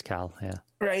pre-Crisis right. Cal, yeah.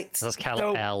 Right. So that's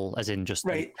Cal-El, as in just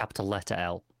the capital letter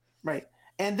L. Right.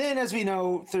 And then, as we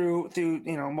know through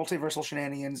multiversal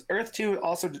shenanigans, Earth 2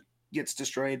 also gets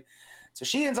destroyed. So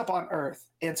she ends up on Earth.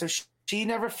 And so she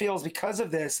never feels, because of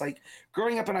this, like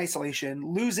growing up in isolation,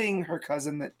 losing her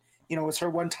cousin that, was her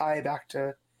one tie back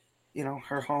to,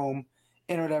 her home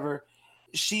and whatever.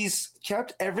 She's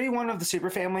kept every one of the super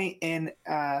family in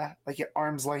like at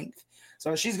arm's length.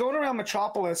 So she's going around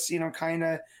Metropolis, kind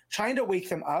of trying to wake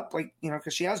them up, like,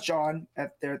 because she has John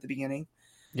there at the beginning.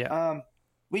 Yeah.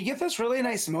 We get this really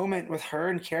nice moment with her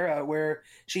and Kara where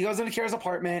she goes into Kara's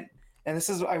apartment, and this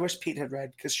is what I wish Pete had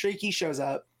read, because Streaky shows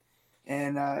up,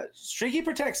 and Streaky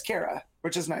protects Kara,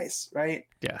 which is nice, right?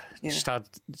 Yeah.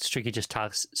 Streaky just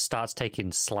starts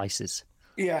taking slices.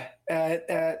 Yeah,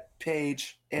 at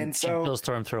Paige, and so goes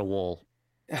throw him through a wall.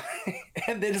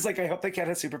 And then it's like, I hope that cat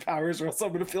has superpowers, or else I'm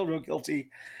going to feel real guilty,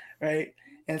 right?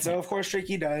 And so, of course,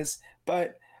 Streaky does.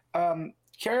 But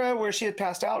Kara, where she had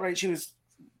passed out, right, she was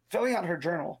filling out her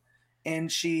journal,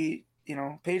 and she,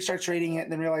 Paige starts reading it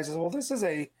and then realizes, well, this is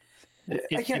I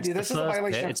can't do this. This is a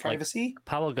violation of privacy. Like,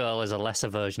 Power Girl is a lesser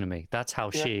version of me. That's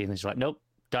how she, and she's like, nope,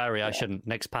 diary, I shouldn't.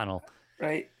 Next panel.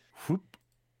 Right. Whoop,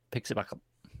 picks it back up.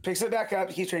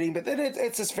 Keeps reading, but then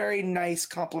it's this very nice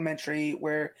complimentary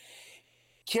where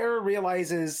Kara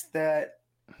realizes that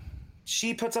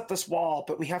she puts up this wall,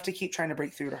 but we have to keep trying to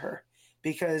break through to her,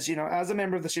 because, as a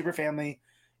member of the super family,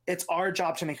 it's our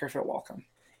job to make her feel welcome.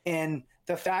 And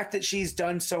the fact that she's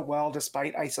done so well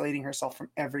despite isolating herself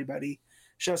from everybody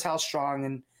shows how strong,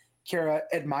 and Kara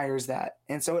admires that.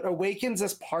 And so it awakens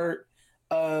this part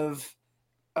of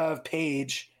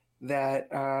Paige that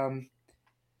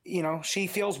she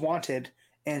feels wanted,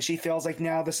 and she feels like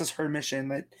now this is her mission,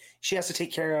 that she has to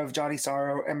take care of Johnny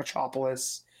Sorrow and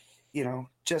Metropolis,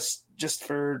 just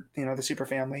for, the super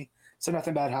family, so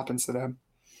nothing bad happens to them.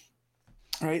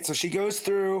 All right. So she goes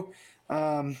through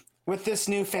with this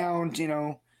newfound,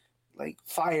 like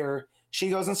fire.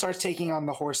 She goes and starts taking on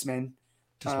the Horsemen.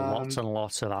 Just lots and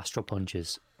lots of astral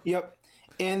punches. Yep.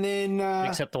 And then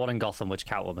except the one in Gotham, which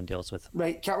Catwoman deals with.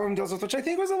 Right. Catwoman deals with, which I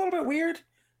think was a little bit weird.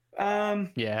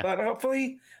 Yeah. But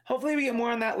hopefully we get more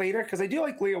on that later, because I do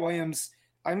like Leah Williams.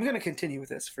 I'm going to continue with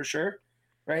this for sure.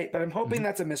 Right. But I'm hoping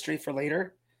that's a mystery for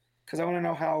later, because I want to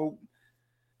know how,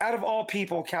 out of all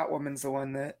people, Catwoman's the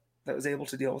one that was able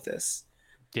to deal with this.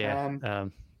 Yeah.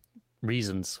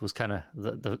 Reasons was kind of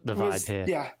the vibe here.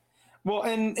 Yeah. Well,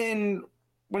 and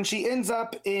when she ends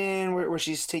up in where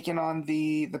she's taking on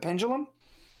the pendulum,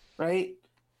 right?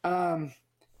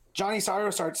 Johnny Sorrow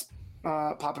starts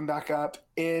popping back up,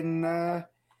 and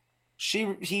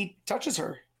he touches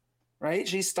her, right?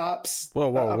 She stops.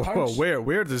 Whoa!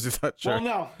 Where does he touch her?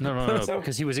 Well, no, so,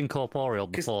 because he was incorporeal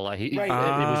before. Like it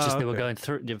was just they were going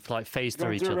through, like phased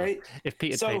through each other. Right? If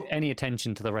Pete had paid any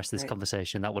attention to the rest of this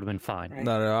conversation, that would have been fine. Right.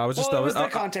 No, I was just. Well, it was the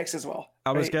context as well.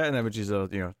 I was getting images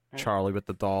of Charlie with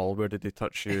the doll. Where did he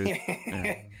touch you?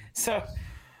 So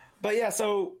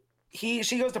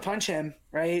she goes to punch him,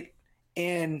 right,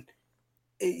 and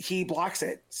he blocks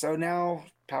it. So now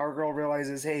Power Girl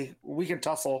realizes, hey, we can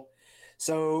tussle.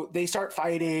 So they start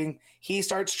fighting. He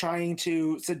starts trying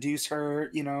to seduce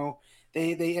her.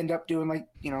 They end up doing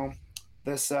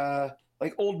this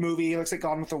like old movie. It looks like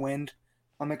Gone with the Wind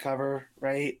on the cover,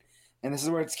 right? And this is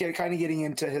where it's kind of getting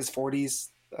into his 40s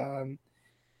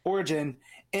origin.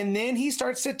 And then he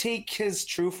starts to take his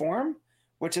true form,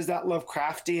 which is that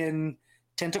Lovecraftian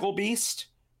tentacle beast,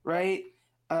 right?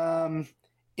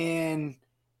 and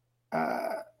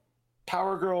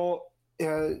Power Girl,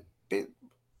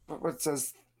 what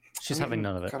says? She's having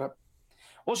none of it. Cut up.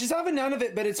 Well, she's having none of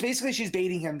it, but it's basically she's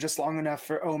baiting him just long enough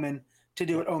for Omen to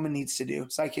do what Omen needs to do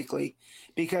psychically,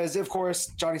 because of course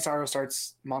Johnny Sorrow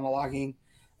starts monologuing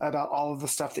about all of the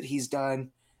stuff that he's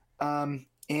done,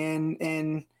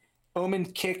 and Omen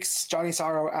kicks Johnny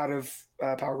Sorrow out of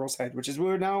Power Girl's head, which is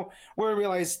where we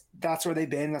realize that's where they've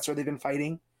been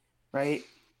fighting, right?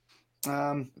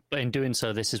 But in doing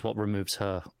so, this is what removes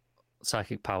her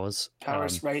psychic powers.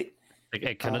 Right?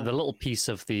 It kind of the little piece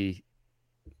of the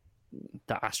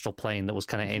astral plane that was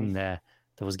kind of in there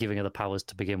that was giving her the powers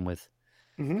to begin with,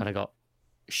 kind of got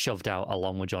shoved out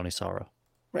along with Johnny Sorrow.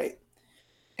 Right.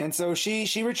 And so she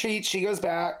retreats. She goes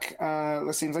back.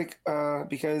 It seems like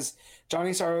because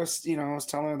Johnny Sorrow, is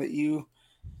telling her that you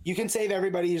can save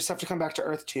everybody. You just have to come back to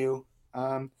Earth too.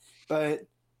 But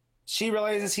she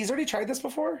realizes he's already tried this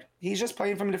before. He's just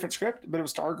playing from a different script, but it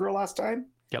was Stargirl last time.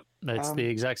 Yep, it's the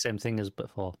exact same thing as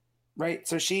before. Right.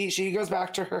 So she goes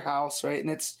back to her house, right, and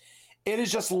it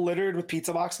is just littered with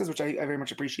pizza boxes, which I very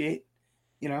much appreciate.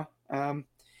 And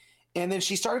then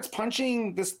she starts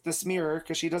punching this mirror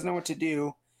because she doesn't know what to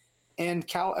do, and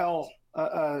Kal-El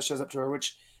shows up to her,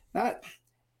 which I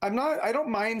don't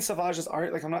mind Savage's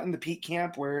art. Like, I'm not in the Pete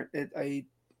camp where I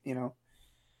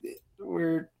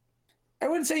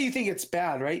wouldn't say you think it's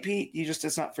bad, right, Pete?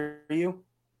 It's not for you.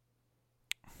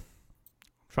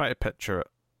 Try to picture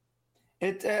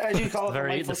it. As you call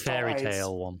it, the fairy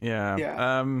tale one.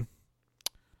 Yeah.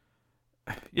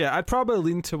 Yeah, I'd probably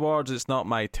lean towards it's not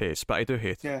my taste, but I do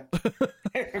hate it.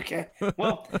 Yeah. Okay.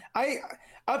 Well,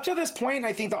 up to this point,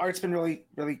 I think the art's been really,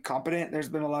 really competent. There's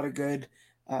been a lot of good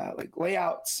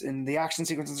layouts, and the action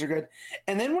sequences are good.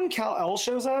 And then when Kal-El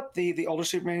shows up, the older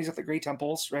Superman, he's got the gray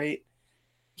temples, right?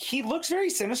 He looks very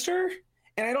sinister,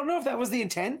 and I don't know if that was the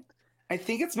intent. I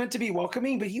think it's meant to be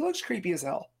welcoming, but he looks creepy as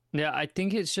hell. Yeah, I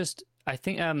think it's just...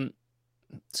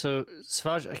 so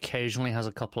Savage occasionally has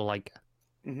a couple of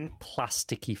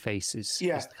plasticky faces.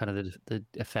 Yeah. Is kind of the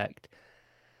effect.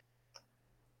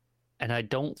 And I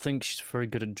don't think she's very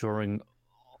good at drawing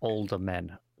older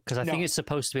men, because I think it's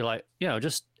supposed to be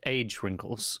just age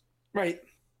wrinkles. Right.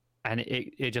 And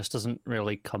it just doesn't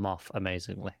really come off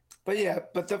amazingly. But yeah,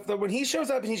 but when he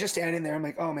shows up and he's just standing there, I'm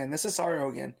like, oh man, this is Sorrow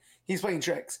again. He's playing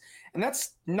tricks, and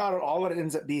that's not at all what it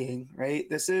ends up being, right?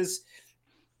 This is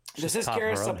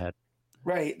Kara,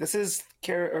 right? This is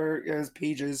Kara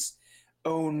Page's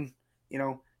own.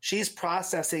 She's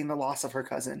processing the loss of her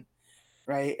cousin,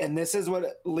 right? And this is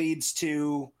what leads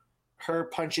to her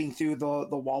punching through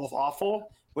the wall of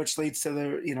awful, which leads to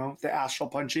the astral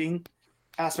punching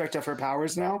aspect of her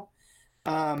powers now.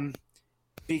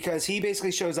 Because he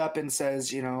basically shows up and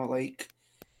says,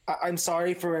 I'm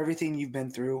sorry for everything you've been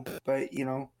through, but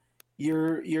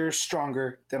you're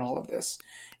stronger than all of this.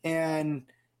 And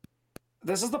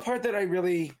this is the part that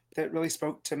really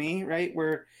spoke to me, right?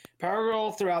 Where Power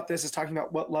Girl throughout this is talking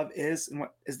about what love is and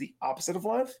what is the opposite of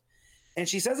love. And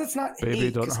she says it's not Baby,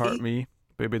 hate. don't hurt me.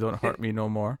 Baby, don't hurt me no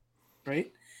more.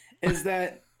 Right? Is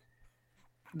that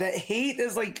hate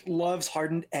is like love's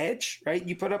hardened edge, right?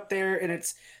 You put up there, and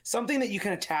it's something that you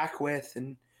can attack with,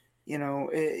 and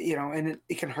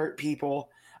it can hurt people.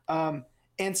 And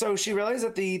so she realized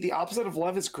that the opposite of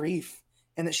love is grief,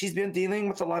 and that she's been dealing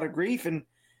with a lot of grief and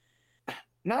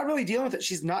not really dealing with it.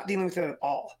 She's not dealing with it at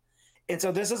all. And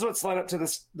so this is what's led up to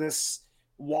this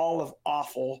wall of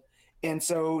awful. And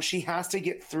so she has to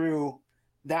get through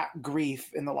that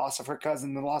grief and the loss of her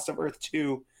cousin, the loss of Earth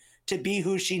 2, to be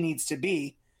who she needs to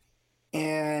be.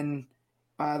 And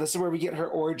this is where we get her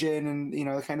origin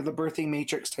and, kind of the birthing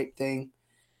matrix type thing.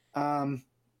 And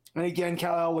again,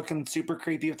 Kal-El looking super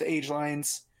creepy with the age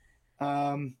lines.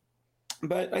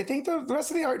 But I think the rest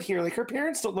of the art here, her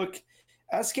parents don't look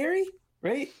as scary,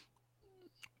 right?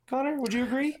 Connor, would you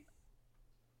agree?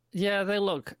 Yeah, they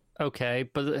look okay,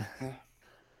 but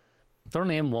they're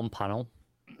only in one panel,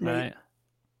 right?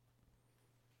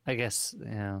 I guess,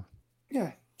 yeah.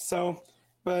 Yeah. So,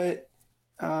 but,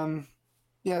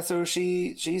 so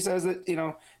she says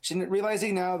that, she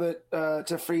realizing now that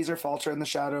to freeze or falter in the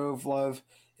shadow of love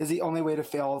is the only way to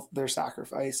fail their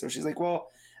sacrifice. So she's like, well,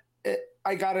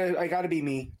 I gotta be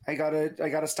me. I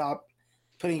gotta stop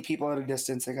putting people at a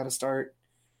distance. I gotta start,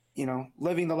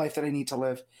 living the life that I need to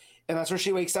live. And that's where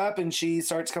she wakes up and she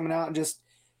starts coming out and just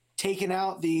taking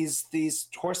out these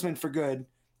horsemen for good.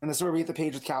 And this is where we get the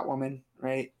page with Catwoman,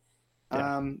 right?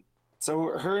 Yeah.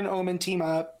 So her and Omen team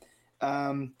up.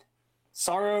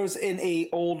 Sorrow's in a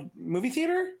old movie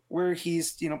theater where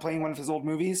he's, playing one of his old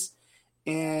movies.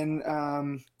 And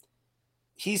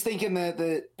he's thinking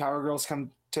that Power Girl's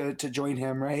come to join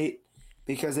him, right?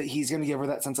 because he's going to give her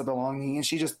that sense of belonging, and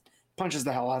she just punches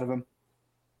the hell out of him.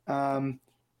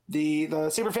 The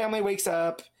super family wakes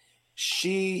up.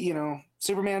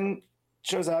 Superman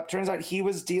shows up. Turns out he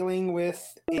was dealing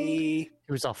with He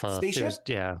was off Earth. spaceship.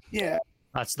 Yeah.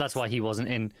 That's why he wasn't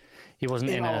in. He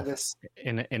wasn't In all of this.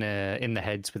 in the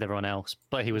heads with everyone else,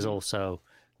 but he was also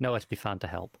nowhere to be found to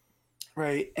help.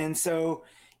 Right. And so,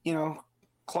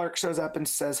 Clark shows up and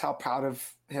says how proud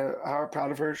of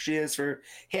her she is for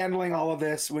handling all of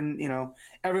this when,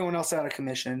 everyone else out of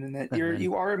commission, and that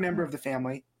you are a member of the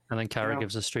family. And then Kara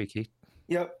gives a streaky.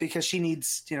 Yep, because she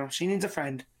needs a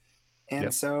friend.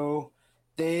 And so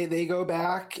they go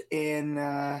back,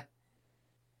 and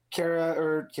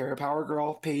Kara Power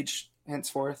Girl, Paige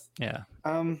henceforth,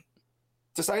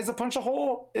 decides to punch a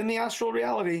hole in the astral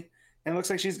reality, and it looks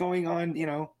like she's going on,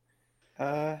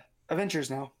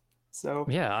 adventures now. So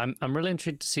yeah, I'm really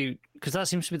intrigued to see, because that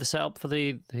seems to be the setup for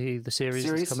the series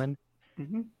that's coming.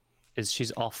 Mm-hmm. Is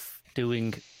she's off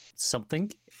doing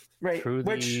something through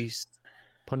these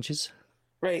punches?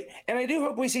 Right, and I do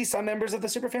hope we see some members of the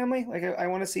super family. Like I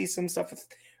want to see some stuff with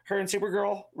her and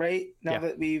Supergirl. Right now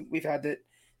that we've had that,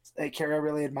 Kara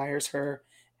really admires her,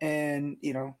 and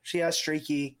she has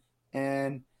Streaky,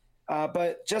 and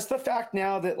but just the fact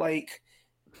now that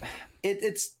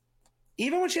it's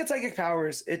even when she had psychic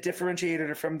powers, it differentiated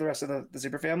her from the rest of the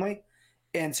super family,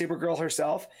 and Supergirl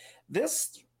herself.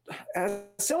 This, as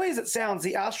silly as it sounds,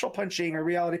 the astral punching or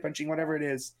reality punching, whatever it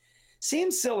is,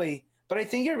 seems silly. But I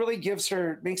think it really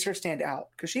makes her stand out,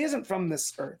 because she isn't from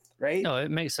this earth, right? No, it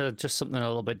makes her just something a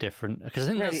little bit different. Because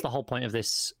I think that's the whole point of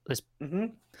this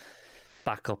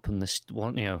backup and this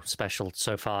one, special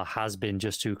so far has been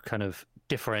just to kind of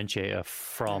differentiate her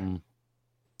from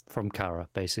Kara,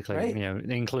 basically. Right.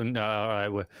 Including all right,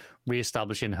 we're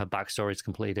reestablishing her backstory is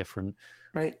completely different.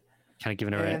 Right. Kind of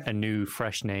giving her a new,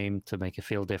 fresh name to make her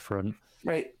feel different.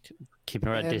 Right. Keeping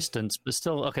her at a distance, but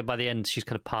still, okay, by the end, she's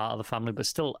kind of part of the family, but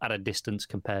still at a distance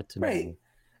compared to normal.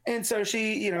 And so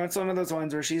she, it's one of those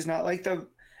ones where she's not like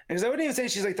because I wouldn't even say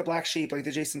she's like the black sheep, like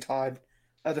the Jason Todd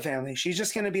of the family. She's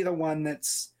just going to be the one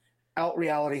that's out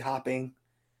reality hopping,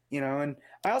 and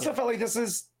I also felt like this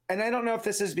is, and I don't know if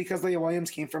this is because Leah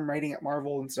Williams came from writing at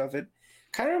Marvel and stuff. It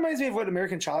kind of reminds me of what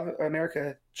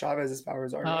America Chavez's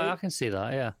powers are. Right? I can see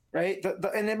that, yeah. Right,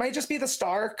 and it might just be the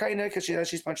star, kind of, because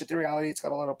she's punching through reality. It's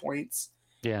got a lot of points.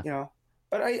 Yeah,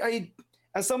 But I,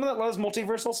 as someone that loves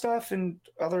multiversal stuff and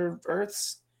other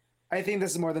Earths, I think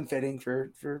this is more than fitting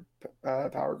for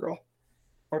Power Girl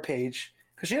or Paige,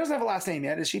 because she doesn't have a last name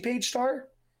yet. Is she Paige Star?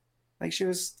 Like she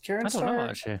was Karen Star? I don't know,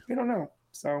 actually. We don't know.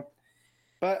 So,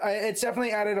 but it's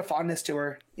definitely added a fondness to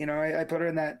her. I put her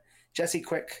in that Jesse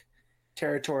Quick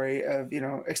territory of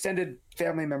extended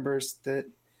family members that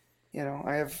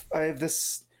I have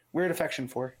this weird affection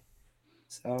for.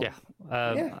 So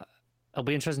it'll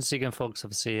be interesting to see again, folks.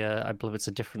 Obviously, I believe it's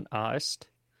a different artist,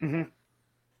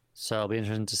 so it'll be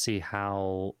interesting to see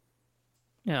how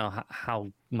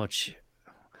much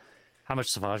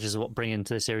Savage is what bring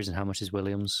into the series and how much is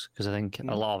Williams, because I think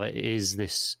a lot of it is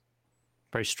this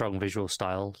very strong visual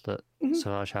style that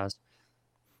Savage has.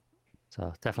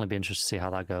 So definitely be interested to see how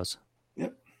that goes.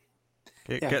 Yep.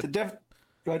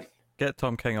 Go ahead. Get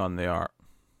Tom King on the art.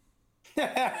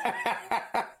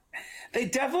 They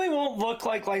definitely won't look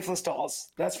like lifeless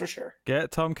dolls. That's for sure.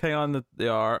 Get Tom King on the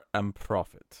art and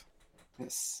profit.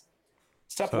 Yes.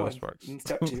 Step one and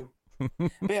step two.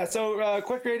 But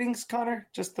quick ratings, Connor.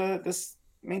 Just this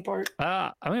main part.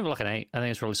 I'm gonna look at 8. I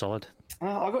think it's really solid.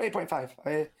 I'll go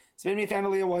 8.5. It's made me a fan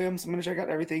of Leah Williams. I'm gonna check out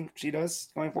everything she does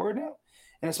going forward now,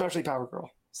 and especially Power Girl.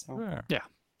 So yeah,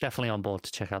 definitely on board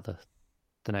to check out the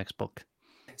next book.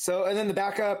 So, and then the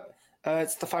backup,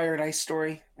 it's the Fire and Ice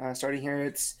story. Starting here,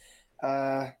 it's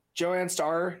Joanne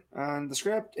Starr on the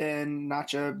script and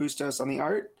Nacha Bustos on the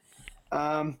art.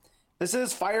 This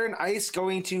is Fire and Ice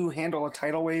going to handle a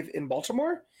tidal wave in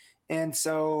Baltimore, and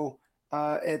so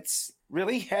it's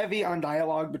really heavy on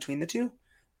dialogue between the two.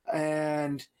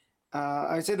 And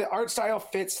I'd say the art style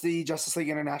fits the Justice League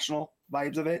International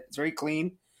vibes of it. It's very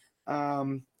clean, a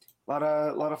lot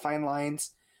of fine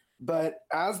lines. But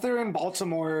as they're in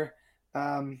Baltimore,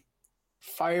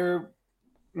 Fire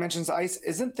mentions Ice.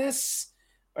 Isn't this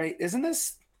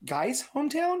Guy's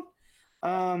hometown?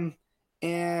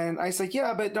 And Ice like,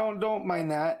 yeah, but don't mind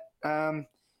that.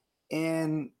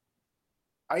 And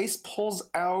Ice pulls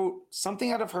out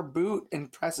something out of her boot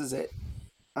and presses it.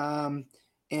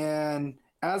 And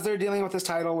as they're dealing with this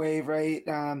tidal wave, right,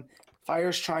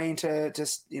 Fire's trying to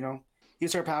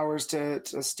use her powers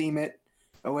to steam it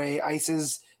away. Ice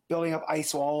is building up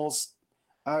ice walls.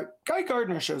 Guy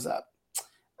Gardner shows up.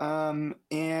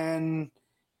 And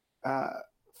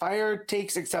Fire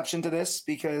takes exception to this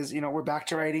because, we're back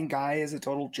to writing Guy as a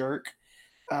total jerk.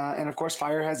 And of course,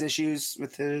 Fire has issues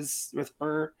with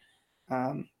her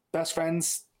best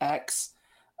friend's ex.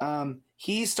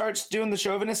 He starts doing the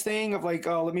chauvinist thing of like,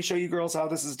 oh, let me show you girls how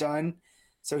this is done.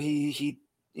 So he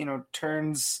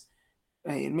turns,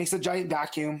 he makes a giant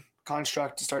vacuum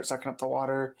construct to start sucking up the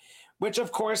water, which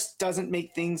of course doesn't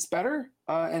make things better,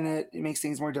 and it makes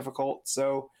things more difficult.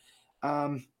 So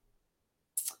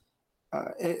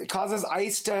it causes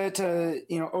Ice to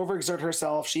overexert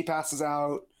herself. She passes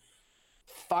out.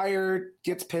 Fire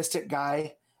gets pissed at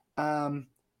Guy, and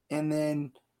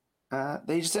then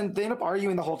they end up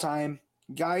arguing the whole time.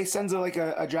 Guy sends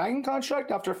a dragon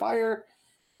construct after Fire.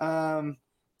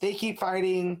 They keep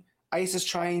fighting. Ice is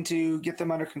trying to get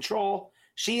them under control.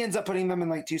 She ends up putting them in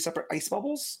like 2 separate ice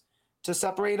bubbles to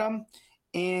separate them.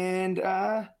 And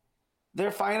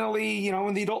they're finally,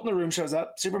 when the adult in the room shows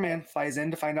up, Superman flies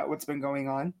in to find out what's been going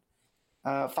on.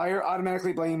 Fire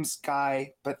automatically blames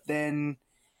Guy, but then,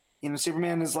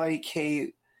 Superman is like,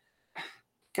 hey,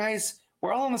 guys,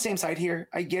 we're all on the same side here.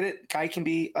 I get it. Guy can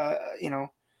be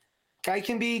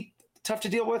tough to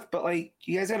deal with, but like,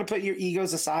 you guys got to put your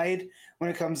egos aside when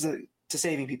it comes to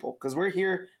saving people, because we're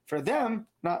here for them,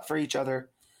 not for each other.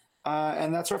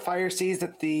 And that's where Fire sees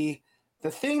that the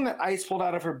thing that Ice pulled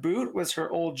out of her boot was her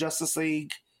old Justice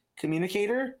League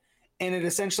communicator, and it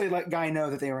essentially let Guy know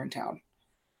that they were in town,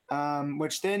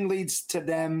 which then leads to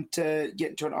them to get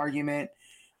into an argument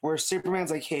where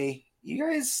Superman's like, hey, you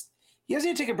guys need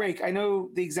to take a break. I know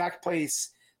the exact place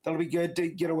that'll be good to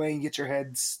get away and get your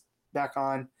heads back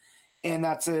on. And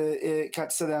it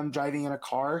cuts to them driving in a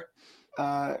car,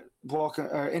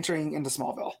 entering into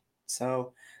Smallville.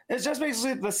 So it's just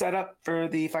basically the setup for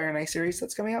the Fire and Ice series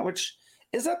that's coming out, which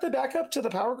is that the backup to the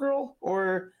Power Girl,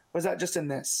 or was that just in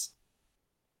this?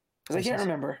 Because I can't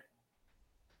remember.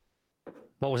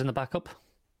 What was in the backup?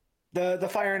 The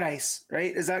Fire and Ice,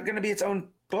 right? Is that going to be its own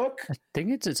book? I think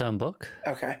it's its own book.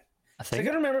 Okay. I So I think.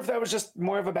 can't remember if that was just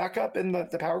more of a backup in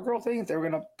the Power Girl thing, if they were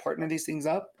going to partner these things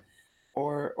up,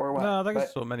 or what. No, I think But-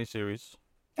 it's so miniseries.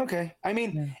 Okay. I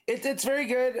mean, it's very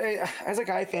good. As a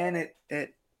Guy fan,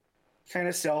 it kind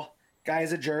of still,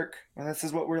 Guy's a jerk. And this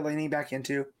is what we're leaning back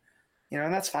into.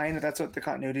 And that's fine if that's what the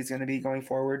continuity is going to be going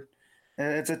forward.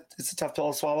 It's a tough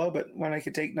pill to swallow, but one I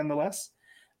could take nonetheless.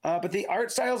 But the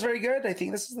art style is very good. I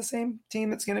think this is the same team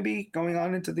that's going to be going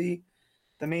on into the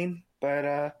main.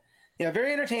 But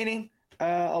very entertaining.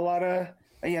 A lot of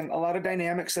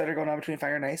dynamics that are going on between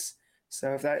Fire and Ice.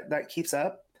 So if that keeps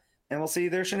up, and we'll see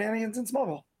their shenanigans in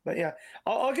Smallville. But yeah,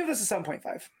 I'll give this a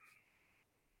 7.5.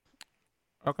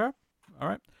 Okay. All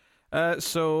right.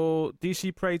 So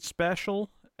DC Pride Special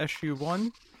issue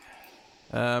 1.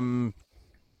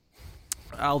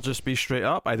 I'll just be straight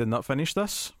up. I did not finish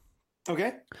this.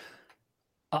 Okay.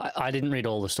 I didn't read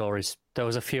all the stories. There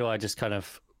was a few I just kind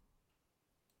of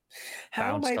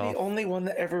How am I bounced the off. only one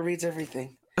that ever reads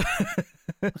everything?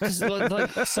 Because like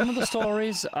some of the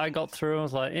stories I got through, I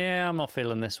was like, yeah, I'm not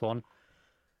feeling this one.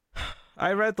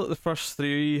 I read like the first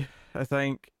 3, I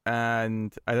think,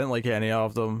 and I didn't like any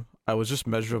of them. I was just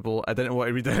miserable. I didn't want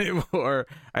to read any more.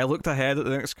 I looked ahead at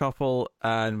the next couple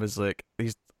and was like,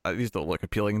 these don't look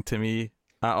appealing to me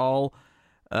at all.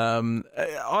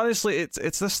 Honestly,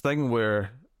 it's this thing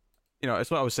where, it's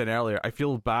what I was saying earlier. I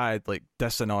feel bad like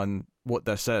dissing on what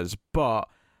this is, but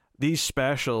these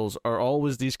specials are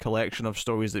always these collection of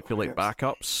stories that feel like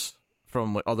backups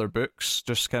from like other books,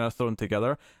 just kind of thrown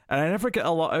together, and I never get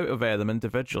a lot out of them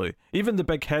individually. Even the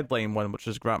big headline one, which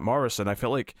is Grant Morrison, I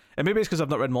feel like, and maybe it's because I've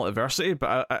not read Multiversity,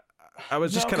 but I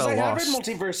was just kind of I lost. have read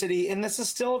Multiversity, and this is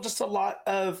still just a lot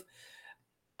of.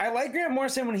 I like Grant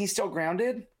Morrison when he's still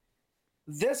grounded.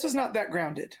 This was not that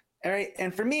grounded, all right.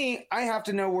 And for me, I have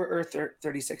to know where Earth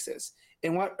 36 is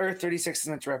and what Earth 36 is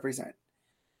meant to represent.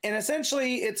 And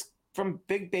essentially, it's from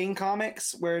Big Bang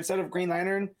Comics, where instead of Green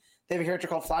Lantern, they have a character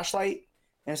called Flashlight.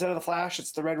 And instead of the Flash,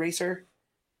 it's the Red Racer.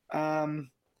 And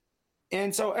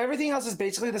so everything else is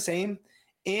basically the same.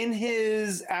 In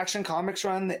his Action Comics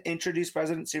run that introduced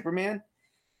President Superman,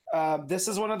 this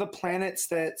is one of the planets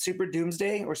that Super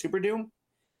Doomsday or Super Doom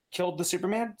killed the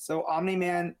Superman. So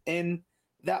Omni-Man in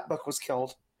that book was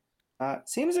killed.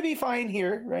 Seems to be fine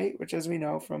here, right? Which, as we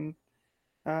know from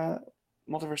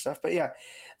multiverse stuff. But yeah,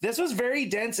 this was very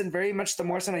dense and very much the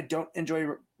Morrison I don't enjoy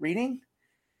reading.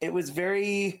 It was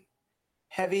very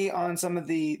heavy on some of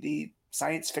the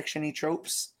science fiction-y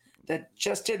tropes that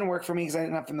just didn't work for me because I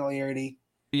didn't have familiarity.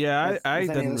 Yeah, with I any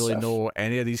of didn't this really stuff. know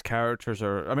any of these characters.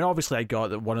 I mean, obviously I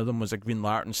got that one of them was a Green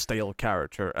Lantern style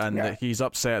character, and Yeah. that he's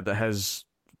upset that his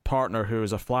partner, who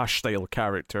is a Flash style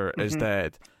character, is Mhm.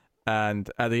 dead. And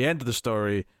at the end of the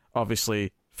story,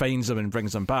 obviously finds them and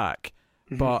brings them back.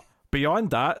 But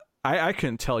beyond that, I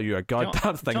couldn't tell you a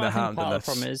goddamn thing that happened in this.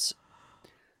 The problem is,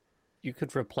 you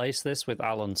could replace this with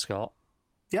Alan Scott.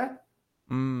 Yeah.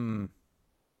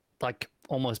 Like,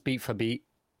 almost beat for beat.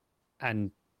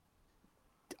 And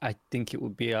I think it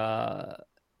would be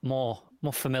more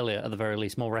familiar, at the very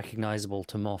least, more recognizable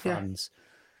to more fans.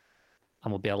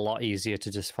 And would be a lot easier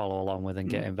to just follow along with and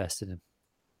get invested in.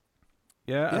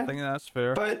 Yeah, I think that's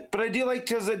fair. But I do like,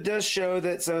 because it does show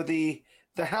that, so the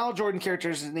Hal Jordan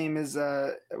character's name is,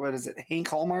 what is it, Hank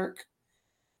Hallmark,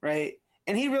 right?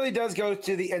 And he really does go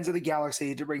to the ends of the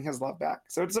galaxy to bring his love back.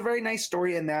 So it's a very nice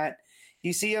story in that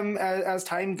you see him as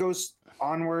time goes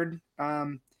onward.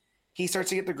 He starts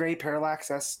to get the gray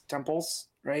parallax S temples,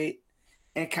 right?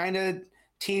 And it kind of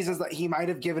teases that he might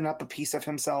have given up a piece of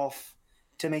himself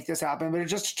to make this happen. But it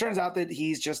just turns out that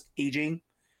he's just aging,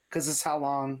 because this is how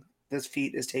long this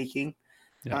feat is taking.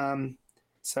 Yeah.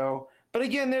 But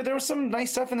again, there was some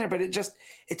nice stuff in there, but it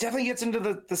definitely gets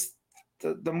into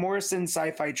the Morrison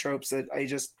sci-fi tropes that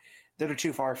are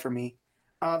too far for me.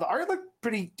 The art looked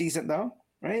pretty decent though,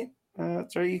 right?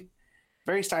 It's very,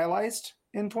 very stylized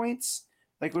in points.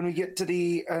 Like when we get to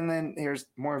and then here's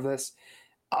more of this,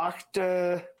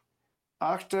 Octadedrus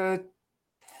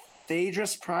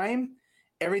Prime.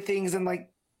 Everything's in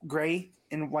like gray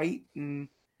and white and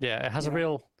it has a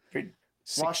real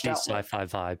washed out sci-fi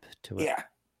vibe to it. Yeah.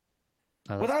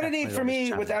 Without any of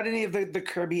the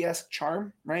Kirby-esque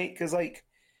charm, right? Because like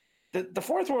the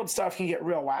Fourth World stuff can get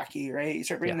real wacky, right? You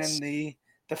start bringing in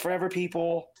the Forever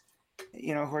People,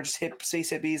 who are just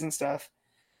space hippies and stuff.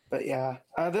 But yeah,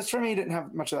 this for me didn't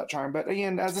have much of that charm. But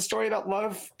again, as a story about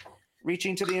love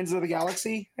reaching to the ends of the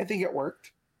galaxy, I think it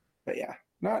worked. But yeah,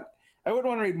 I would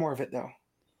want to read more of it though.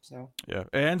 So yeah,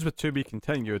 it ends with "to be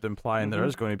continued," implying there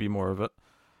is going to be more of it.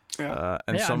 Yeah,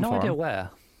 in some no form. idea where.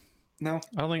 No,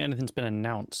 I don't think anything's been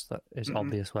announced that is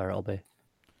obvious where it'll be.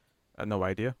 No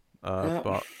idea.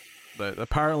 But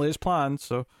apparently it's planned.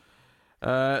 So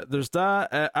there's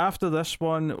that. After this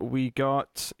one, we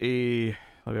got a.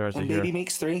 Baby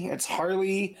Makes 3. It's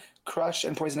Harley, Crush,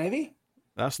 and Poison Ivy.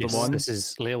 That's the one. This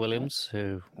is Leah Williams,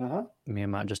 who me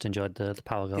and Matt just enjoyed the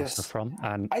Power Girl stuff from,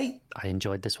 and I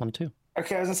enjoyed this one too.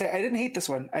 Okay, I was gonna say I didn't hate this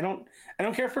one. I don't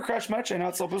care for Crush much. I know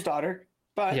it's Lopo's daughter,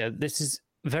 but yeah, this is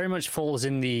very much falls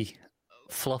in the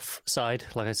fluff side,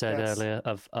 like I said earlier,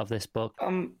 of this book.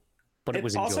 But it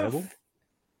was enjoyable.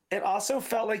 It also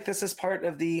felt like this is part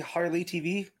of the Harley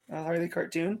TV, Harley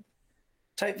cartoon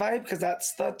type vibe, because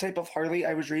that's the type of Harley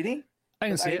I was reading. I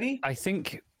can see it. I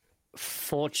think,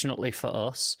 fortunately for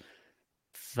us,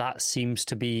 that seems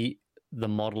to be the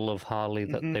model of Harley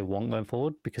that they want going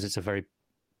forward, because it's a very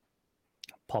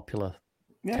popular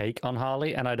take on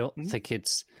Harley, and I don't think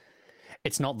it's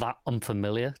not that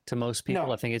unfamiliar to most people.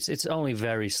 No. I think it's only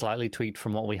very slightly tweaked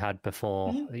from what we had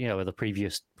before, the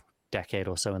previous decade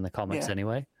or so in the comics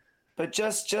anyway. But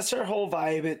just her whole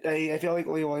vibe, I feel like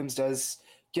Leah Williams does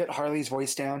get Harley's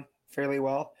voice down fairly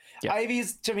well. Yeah.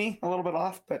 Ivy's to me a little bit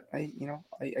off, but I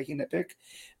can nitpick.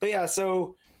 But yeah,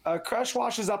 so Crush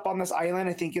washes up on this island.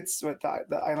 I think it's what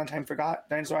the island Time Forgot,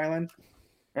 Dinosaur Island,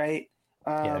 right?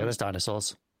 It was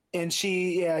dinosaurs. And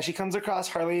she comes across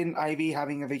Harley and Ivy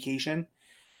having a vacation.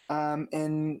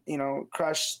 And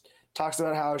Crush talks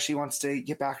about how she wants to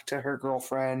get back to her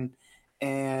girlfriend,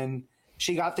 and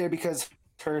she got there because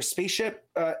her spaceship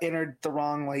entered the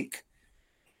wrong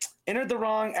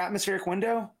atmospheric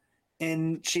window,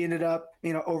 and she ended up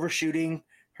overshooting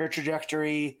her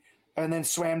trajectory and then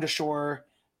swam to shore.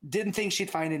 Didn't think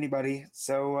she'd find anybody,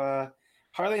 so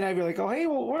Harley and Ivy are like, oh hey,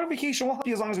 well, we're on vacation, we'll help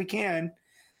you as long as we can.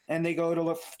 And they go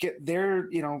to get their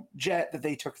jet that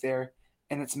they took there,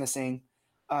 and it's missing.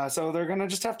 So they're gonna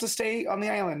just have to stay on the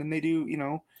island, and they do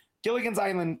Gilligan's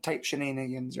Island type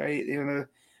shenanigans, right?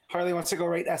 Harley wants to go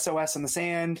write SOS in the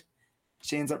sand.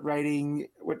 She ends up writing.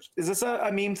 Which is this a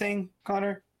meme thing,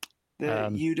 Connor? The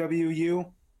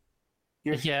UWU.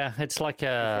 Yeah, it's like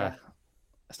a.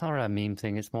 It's not a meme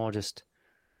thing. It's more just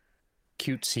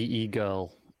cutesy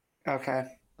e-girl. Okay,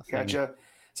 gotcha.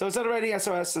 So instead of writing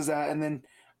SOS, is that, and then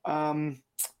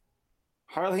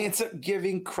Harley ends up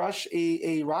giving Crush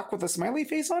a rock with a smiley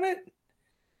face on it.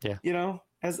 Yeah.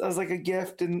 As like a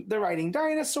gift, and they're riding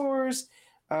dinosaurs.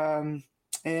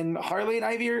 And Harley and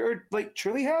Ivy are like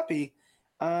truly happy.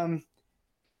 And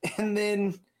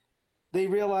then they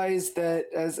realize that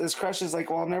as Crush is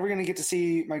like, well, I'm never going to get to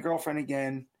see my girlfriend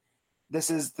again. This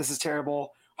is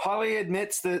terrible. Harley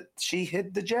admits that she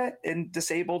hid the jet and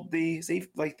disabled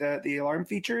the alarm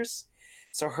features,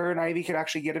 so her and Ivy could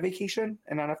actually get a vacation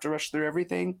and not have to rush through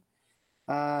everything.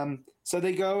 So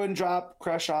they go and drop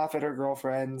Crush off at her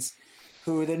girlfriend's,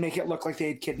 who then make it look like they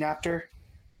had kidnapped her,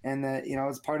 and that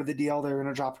as part of the deal they're going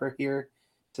to drop her here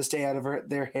to stay out of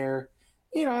their hair,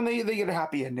 and they get a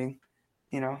happy ending.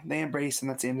 They embrace, and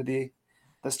that's the end of the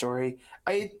story.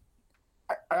 I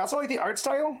also like the art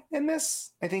style in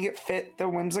this. I think it fit the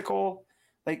whimsical,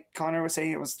 like Connor was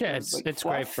saying. It's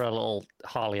great for a little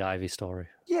Harley Ivy story.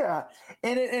 Yeah,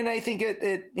 and I think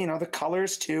it the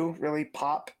colors too really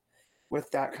pop with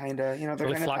that kind of they're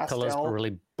really kind of flat pastel. colors, but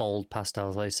really bold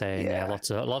pastels. They say, yeah,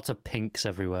 lots of pinks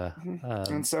everywhere.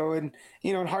 And so, and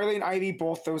Harley and Ivy,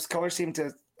 both those colors seem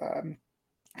to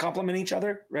complement each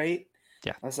other, right?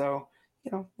 Yeah. So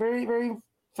very very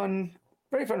fun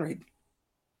read.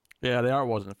 Yeah, the art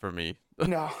wasn't for me.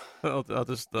 No, I'll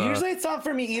just. Usually it's not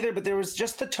for me either, but there was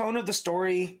just the tone of the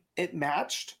story. It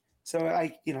matched, so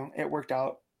it worked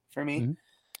out for me. Mm-hmm.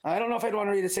 I don't know if I'd want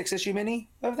to read a 6-issue mini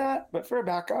of that, but for a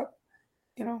backup,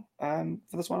 for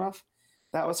this one off,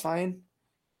 that was fine.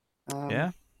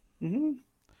 Yeah. Mm-hmm.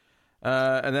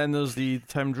 And then there's the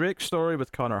Tim Drake story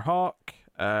with Connor Hawke,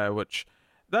 which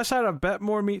this had a bit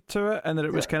more meat to it, and that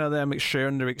it was kind of them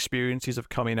sharing their experiences of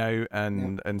coming out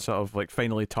and sort of like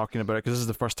finally talking about it, because this is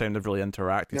the first time they've really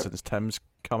interacted since Tim's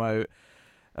come out.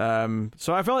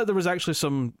 So I felt like there was actually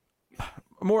some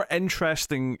more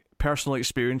interesting personal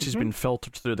experiences being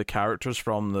filtered through the characters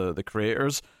from the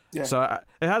creators. Yeah. So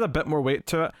it had a bit more weight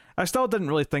to it. I still didn't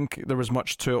really think there was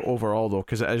much to it overall, though,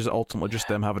 because it is ultimately just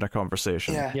them having a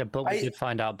conversation. Yeah, but we did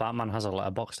find out Batman has a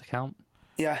Letterboxd account.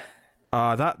 Yeah.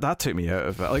 That took me out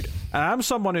of it. Like, I'm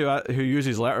someone who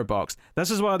uses Letterboxd. This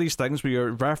is one of these things where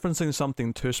you're referencing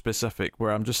something too specific,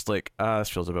 where I'm just like, this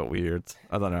feels a bit weird.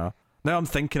 I don't know. Now I'm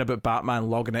thinking about Batman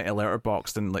logging into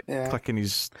Letterboxd and clicking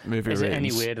his movie ratings. Is it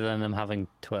any weirder than them having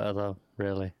Twitter, though?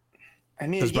 Really? I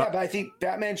mean, but I think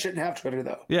Batman shouldn't have Twitter,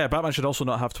 though. Yeah, Batman should also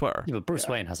not have Twitter. Yeah, but Bruce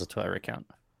Wayne has a Twitter account.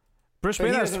 Bruce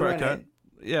Wayne has a Twitter account.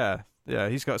 Yeah,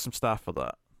 he's got some staff for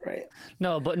that. Right.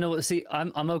 No. See,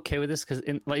 I'm okay with this because,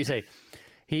 like you say,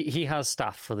 he has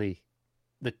staff for the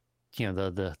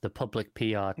public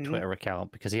PR Twitter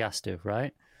account because he has to,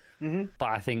 right? Mm-hmm. But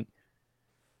I think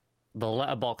the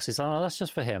letterbox is that's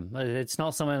just for him. It's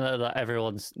not something that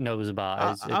everyone knows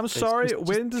about. I'm sorry.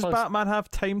 When does Batman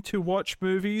have time to watch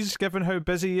movies? Given how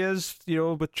busy he is,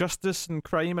 with justice and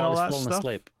crime and all that stuff.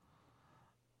 Asleep.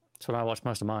 That's when I watch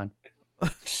most of mine.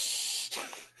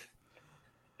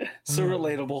 So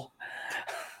relatable.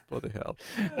 Bloody hell.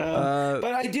 But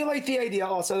I do like the idea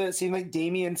also that it seemed like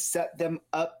Damian set them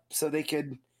up so they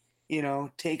could,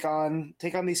 take on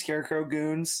these Scarecrow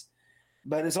goons.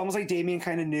 But it's almost like Damian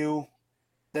kind of knew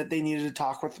that they needed to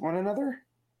talk with one another,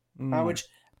 which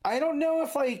I don't know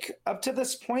if, like, up to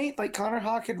this point, like, Connor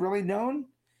Hawke had really known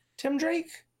Tim Drake,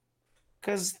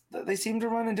 because they seem to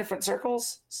run in different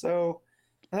circles. So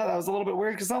I thought that was a little bit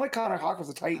weird, because it's not like Connor Hawke was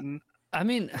a Titan. I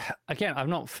mean, again, I'm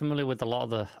not familiar with a lot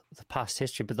of the past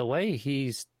history, but the way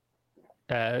he's,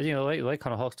 the way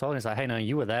Connor Hawke's talking is like, hey, no,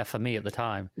 you were there for me at the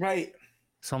time. Right.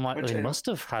 So I'm like, they must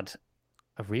have had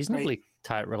a reasonably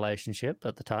tight relationship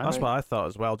at the time. That's what I thought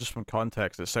as well, just from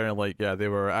context. It sounded like, they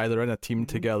were either in a team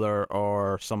together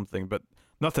or something, but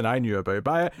nothing I knew about.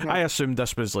 But I assumed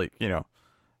this was like,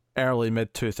 early,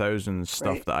 mid-2000s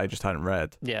stuff that I just hadn't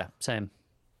read. Yeah, same.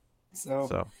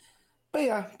 So.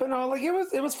 But no, like,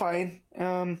 it was fine.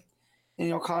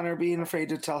 Connor being afraid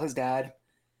to tell his dad,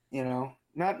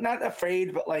 not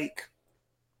afraid, but like,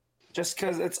 just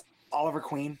because it's Oliver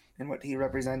Queen and what he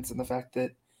represents and the fact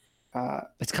that,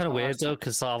 it's kind of weird though,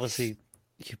 because obviously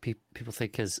people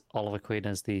think as Oliver Queen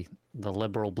as the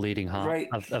liberal bleeding heart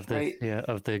of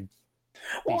the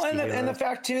well, and the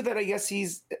fact too that I guess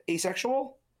he's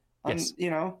asexual, yes.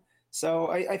 So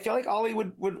I feel like Ollie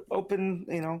would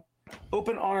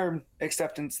open arm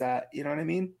acceptance that, you know what I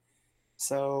mean?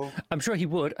 So I'm sure he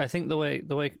would. I think the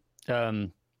way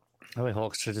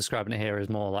Hawks are describing it here is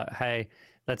more like, hey,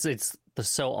 it's the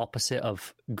so opposite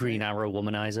of Green Arrow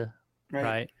womanizer,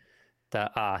 right?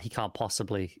 That he can't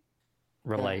possibly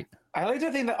relate. I like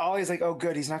to think that Ollie's like, oh,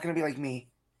 good, he's not going to be like me,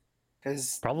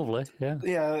 because probably,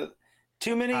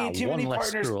 too many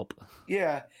partners. Screw up.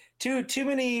 Yeah, too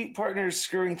many partners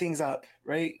screwing things up,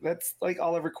 right? That's like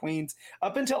Oliver Queen's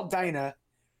up until Dinah,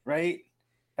 right?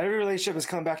 Every relationship has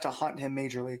come back to haunt him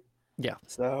majorly. Yeah.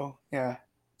 So.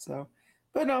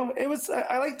 But no, it was.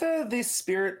 I like the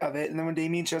spirit of it, and then when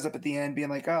Damian shows up at the end, being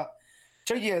like, "Oh,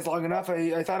 took you guys long enough.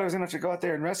 I thought I was gonna have to go out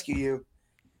there and rescue you."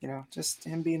 Just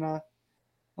him being a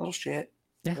little shit.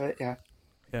 Yeah. But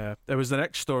yeah. It was the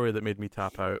next story that made me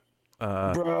tap out.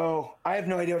 Bro, I have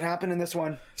no idea what happened in this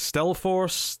one. Still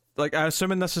Force. Like, I'm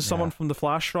assuming this is someone from the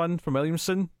Flash run from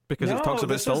Williamson, because it talks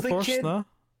about Still Force. No.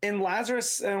 in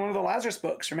Lazarus, in one of the Lazarus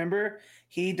books. Remember,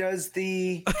 he does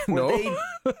the No.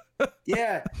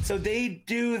 yeah. So they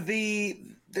do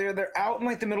they're out in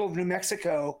like the middle of New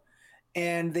Mexico,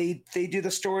 and they do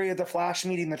the story of the Flash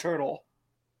meeting the turtle.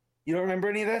 You don't remember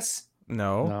any of this?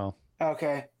 No. No.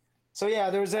 Okay. So yeah,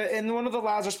 there was in one of the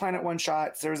Lazarus Planet one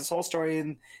shots, there was this whole story,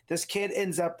 and this kid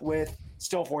ends up with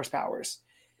Still Force powers.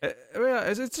 Yeah,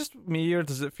 is it just me, or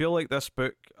does it feel like this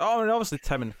book? Oh, I mean, obviously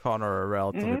Tim and Connor are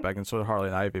relatively big, and so are Harley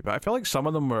and Ivy. But I feel like some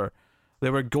of them were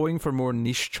going for more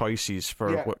niche choices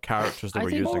for what characters they I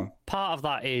were think using. part of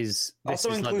that is this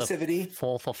Also is inclusivity. like the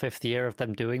fourth or fifth year of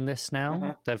them doing this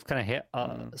now. They've kind of hit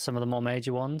some of the more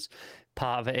major ones.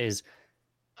 Part of it is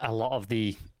a lot of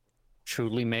the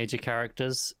truly major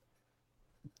characters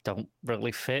don't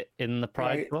really fit in the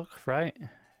Pride book, right?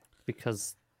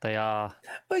 Because they are.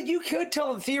 But you could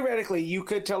theoretically, you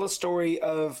could tell a story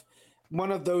of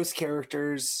one of those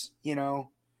characters.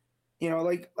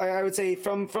 Like I would say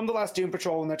from the last Doom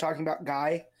Patrol, when they're talking about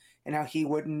Guy and how he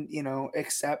wouldn't,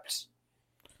 accept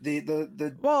the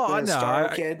Star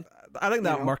Kid. I think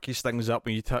that murkies things up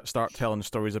when you start telling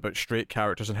stories about straight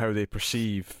characters and how they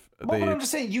perceive. Well, I'm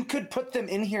just saying you could put them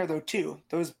in here though too.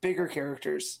 Those bigger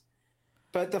characters.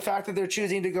 But the fact that they're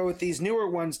choosing to go with these newer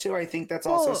ones too, I think that's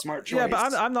also a smart choice. Yeah,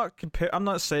 but I'm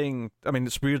not saying. I mean,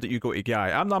 it's weird that you go to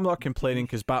Guy. I'm not complaining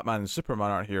because Batman and Superman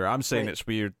aren't here. I'm saying it's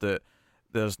weird that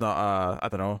there's not I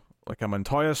don't know, like a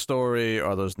Montoya story,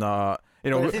 or there's not.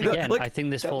 I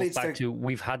think this falls back to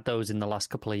we've had those in the last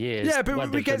couple of years. Yeah,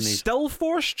 but we get Still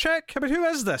Force check. I mean, who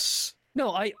is this?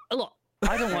 No, I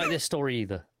don't like this story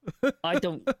either. I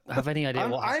don't have any idea.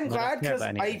 I'm glad because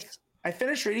I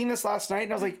finished reading this last night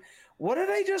and I was like, what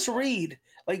did I just read?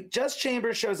 Like, Just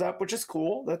Chambers shows up, which is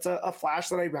cool. That's a Flash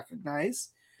that I recognize.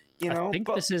 I think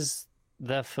this is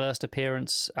their first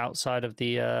appearance outside of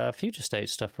the Future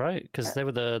State stuff, right? Because they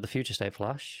were the Future State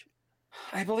Flash.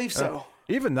 I believe so.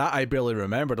 Even that I barely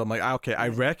remembered. I'm like, okay, I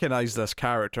recognize this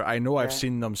character. I know I've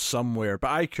seen them somewhere, but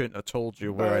I couldn't have told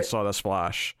you where I saw this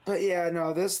Flash. But yeah,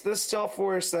 no, this Still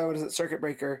Force, what is it, Circuit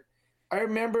Breaker? I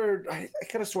remember, I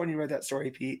could have sworn you read that story,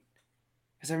 Pete.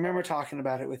 Because I remember talking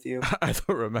about it with you. I don't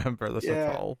remember this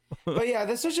at all. But yeah,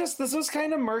 this was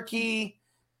kind of murky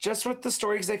just with the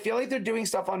story, because I feel like they're doing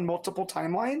stuff on multiple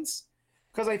timelines.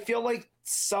 Because I feel like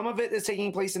some of it is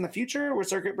taking place in the future, where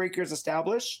Circuit Breaker is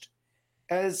established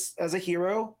as a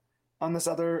hero on this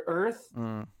other Earth.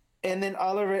 And then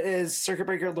all of it is Circuit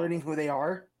Breaker learning who they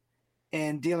are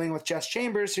and dealing with Just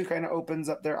Chambers, who kind of opens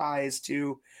up their eyes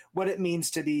to what it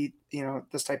means to be,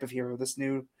 this type of hero, this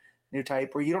new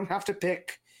type, where you don't have to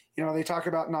pick, they talk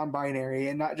about non-binary,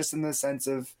 and not just in the sense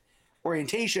of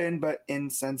orientation, but in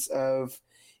sense of,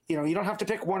 you don't have to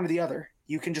pick one or the other.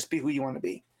 You can just be who you want to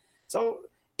be. So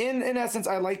in essence,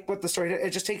 I like what the story,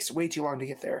 it just takes way too long to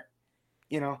get there,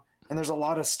 and there's a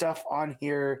lot of stuff on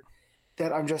here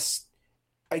that I'm just,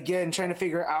 again, trying to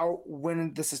figure out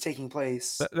when this is taking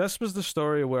place. This was the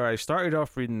story where I started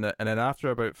off reading it, and then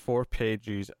after about 4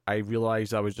 pages, I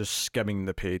realized I was just skimming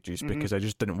the pages because I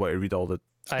just didn't want to read all the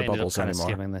bubbles anymore.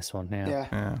 Skimming this one,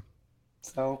 yeah.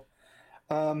 So,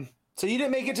 so you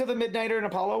didn't make it to the Midnighter and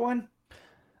Apollo one?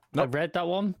 Nope. I read that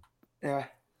one. Yeah,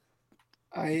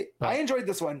 I enjoyed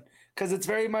this one because it's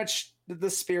very much the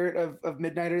spirit of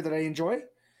Midnighter that I enjoy.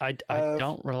 I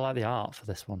don't really like the art for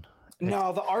this one.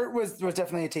 No, the art was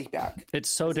definitely a take back. It's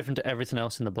so different to everything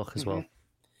else in the book as well.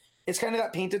 It's kind of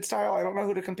that painted style. I don't know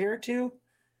who to compare it to.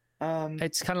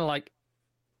 It's kind of like,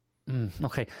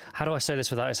 okay, how do I say this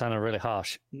without it sounding really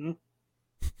harsh?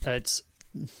 It's,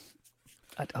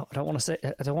 I don't want to say,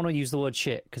 I don't want to use the word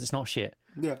shit because it's not shit.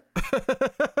 Yeah.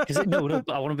 No,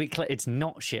 I want to be clear. It's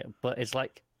not shit, but it's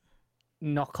like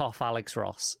knock off Alex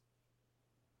Ross.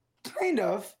 Kind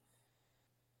of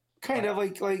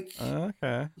like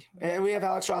okay. We have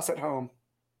Alex Ross at home.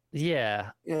 Yeah.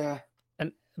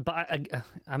 But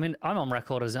I mean, I'm on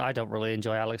record as I don't really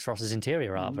enjoy Alex Ross's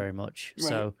interior art very much. Right.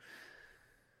 So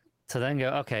to then go,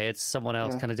 okay, it's someone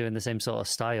else kind of doing the same sort of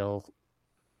style.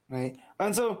 Right.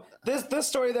 And so this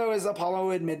story though is Apollo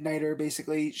and Midnighter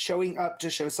basically showing up to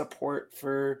show support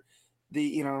for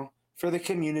the for the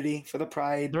community, for the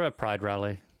Pride. They're a Pride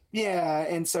rally. Yeah,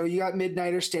 and so you got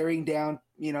Midnighter staring down,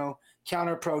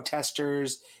 counter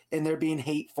protesters, and they're being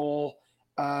hateful.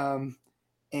 And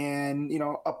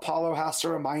Apollo has to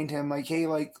remind him, like, hey,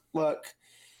 like, look,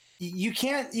 you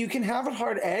can have a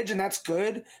hard edge, and that's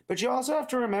good, but you also have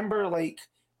to remember, like,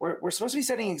 we're supposed to be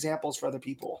setting examples for other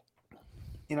people,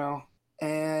 and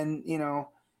and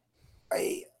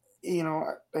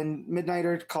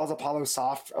Midnighter calls Apollo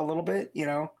soft a little bit,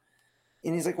 and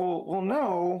he's like, well,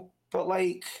 no, but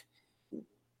like,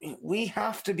 we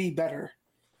have to be better.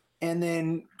 And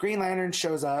then Green Lantern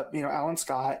shows up, Alan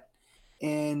Scott,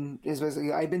 and is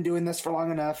basically, I've been doing this for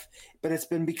long enough, but it's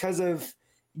been because of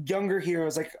younger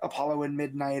heroes like Apollo and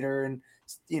Midnighter and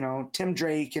Tim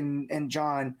Drake and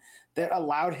John that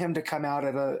allowed him to come out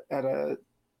at a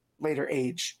later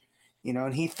age,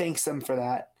 and he thanks them for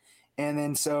that. And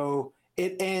then so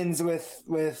it ends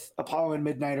with Apollo and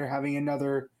Midnighter having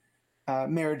another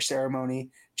marriage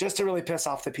ceremony just to really piss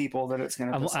off the people that it's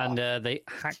going to piss off. And they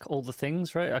hack all the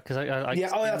things, right? Because I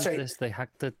that's right. They hack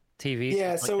the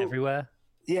TV so everywhere.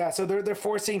 Yeah, so they're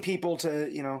forcing people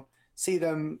to see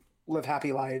them live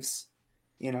happy lives,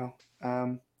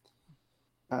 But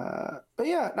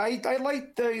yeah, I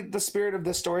like the spirit of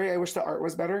this story. I wish the art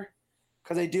was better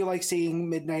because I do like seeing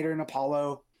Midnighter and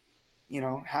Apollo,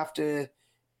 have to,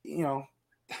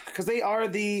 because they are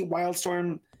the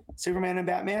Wildstorm, Superman and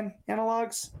Batman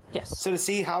analogs. Yes. So to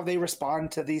see how they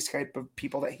respond to these type of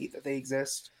people that hate that they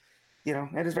exist,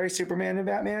 it is very Superman and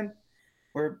Batman.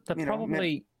 Where they're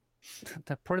probably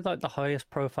like the highest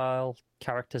profile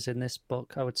characters in this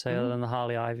book, I would say, other than the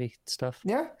Harley Ivy stuff.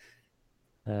 Yeah.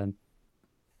 And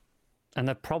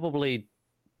they're probably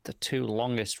the two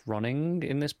longest running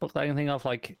in this book that I can think of,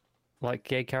 like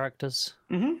gay characters,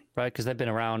 right? Because they've been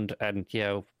around and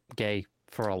gay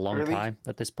for a long time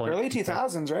at this point. Early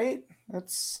 2000s, right?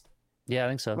 That's I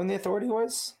think so. When the Authority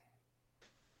was.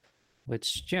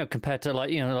 Which compared to a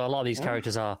lot of these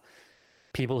characters are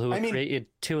people who were created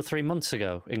 2 or 3 months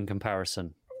ago in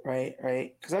comparison. Right.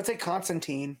 Because I'd say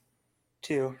Constantine,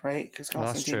 too, right? Because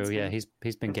that's true. Yeah, he's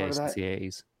been gay since the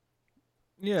 80s.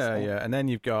 Yeah, and then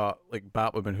you've got like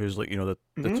Batwoman, who's like the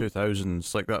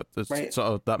 2000s, like that, sort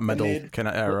of that middle kind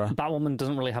of era. Well, Batwoman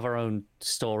doesn't really have her own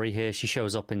story here. She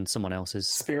shows up in someone else's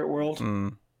Spirit World,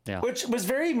 yeah, which was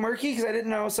very murky because I didn't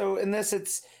know. So in this,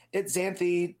 it's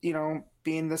Xanthi,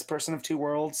 being this person of two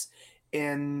worlds,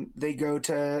 and they go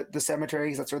to the cemetery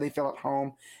because that's where they feel at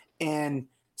home, and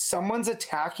someone's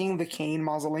attacking the Kane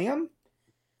mausoleum,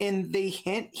 and they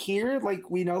hint here like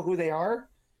we know who they are.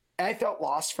 I felt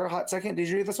lost for a hot second. Did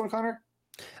you read this one, Connor?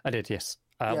 I did, yes.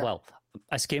 Well,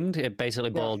 I skimmed. It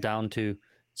basically boiled down to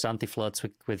Xanthi flirts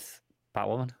with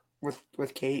Batwoman.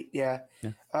 With Kate, yeah.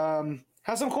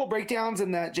 Has some cool breakdowns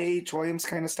in that J.H. Williams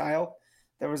kind of style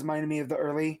that reminded me of the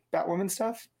early Batwoman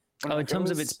stuff. In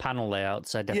terms of its panel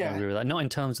layouts, I definitely agree with that. Not in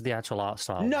terms of the actual art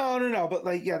style. No. But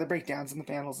the breakdowns and the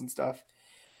panels and stuff.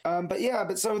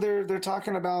 But so they're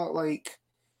talking about like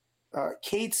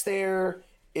Kate's there.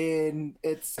 And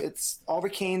it's all the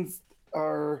Kanes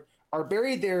are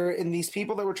buried there, and these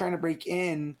people that were trying to break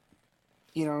in,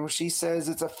 she says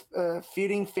it's a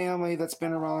feuding family that's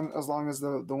been around as long as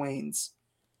the Waynes,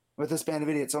 with this band of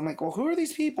idiots. So I'm like, well, who are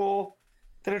these people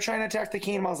that are trying to attack the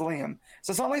Kane mausoleum?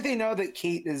 So it's not like they know that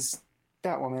Kate is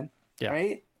Batwoman,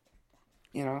 right?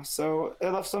 So it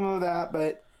left some of that,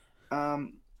 but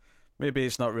maybe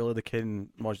it's not really the Kane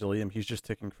mausoleum. He's just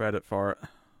taking credit for it.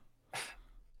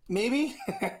 Maybe.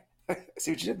 I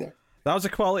see what you did there. That was a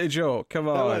quality joke. Come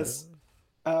on. That was.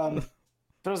 But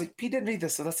I was like, Pete didn't read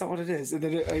this, so that's not what it is. And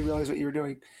then I realized what you were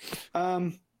doing.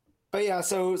 But yeah,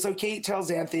 so Kate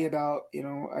tells Xanthi about,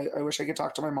 I wish I could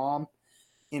talk to my mom,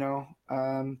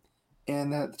 and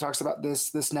that talks about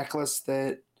this necklace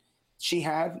that she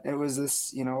had. It was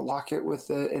this, locket with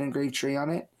an engraved tree on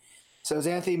it. So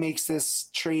Xanthi makes this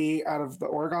tree out of the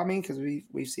origami because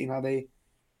we've seen how they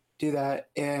do that,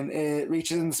 and it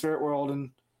reaches in the spirit world, and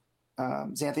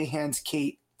Xanthi hands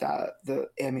Kate the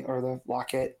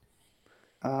locket,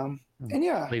 and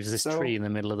leaves this tree in the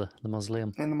middle of the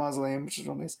mausoleum. In the mausoleum, which is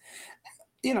really nice.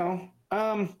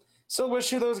 Still wish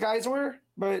who those guys were,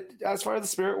 but as far as the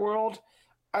spirit world,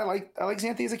 I like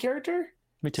Xanthi as a character.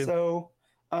 Me too. So,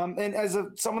 and as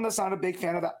someone that's not a big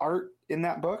fan of the art in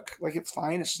that book, like it's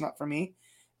fine, it's just not for me.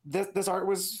 This art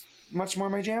was much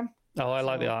more my jam. Oh, I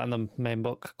like the art in the main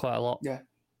book quite a lot. Yeah.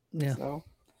 So,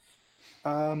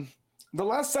 the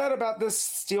last side about this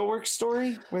Steelworks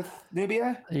story with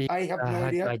Nubia, I have no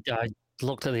idea. I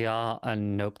looked at the art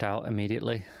and noped out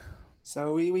immediately.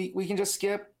 So we can just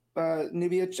skip.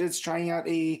 Nubia is trying out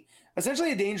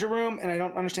essentially a danger room, and I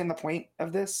don't understand the point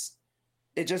of this.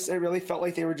 It really felt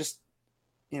like they were just,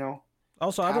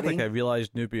 Also, I don't think I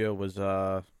realized Nubia was,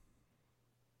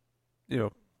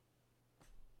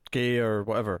 gay or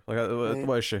whatever. Like,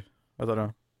 what is she? I don't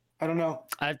know. I don't know.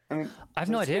 I have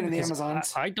no idea.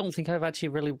 Because I don't think I've actually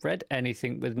really read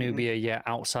anything with Nubia yet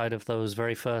outside of those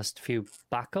very first few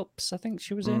backups I think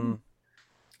she was in.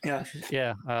 Yeah.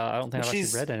 Yeah. I don't think I've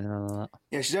actually read anything like that.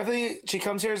 Yeah, she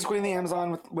comes here as Queen of the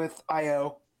Amazon with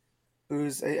Io,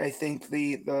 who's I think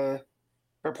her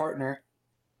partner.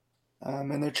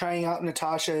 And they're trying out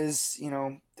Natasha's,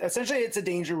 essentially it's a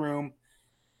danger room.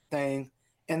 thing.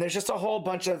 And there's just a whole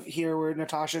bunch of here where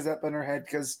Natasha's up in her head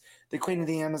because the Queen of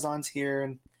the Amazon's here,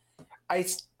 and I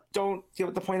don't get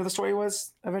what the point of the story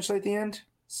was eventually at the end.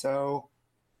 So,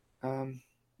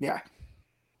 yeah.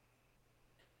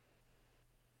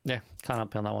 Yeah, can't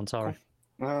help you on that one. Sorry.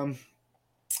 I'm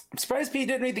surprised Pete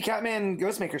didn't read the Catman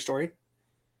Ghostmaker story.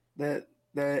 That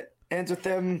ends with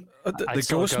them. The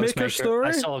Ghostmaker story?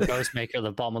 I saw a Ghostmaker at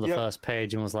the bottom of the first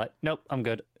page and was like, nope, I'm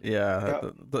good. Yeah,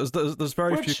 there's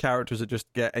very few characters that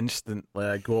just get instant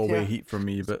go away heat from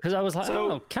me. But because I was like,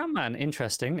 oh, Catman,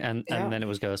 interesting, and then it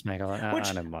was Ghostmaker.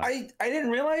 Like, never mind. I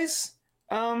didn't realize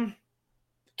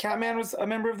Catman was a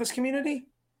member of this community.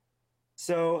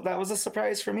 So that was a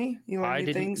surprise for me. I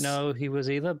didn't know he was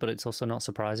either, but it's also not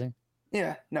surprising.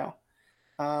 Yeah, no.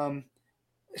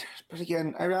 But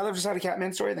again, I'd rather just had a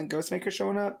Catman story than Ghostmaker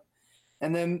showing up.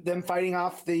 And then them fighting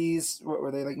off these, what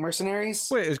were they, like mercenaries?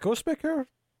 Wait, is Ghostmaker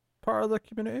part of the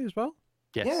community as well?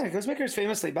 Yes. Yeah, Ghostmaker is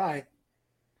famously bi.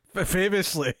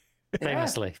 Famously.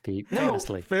 Famously, Pete.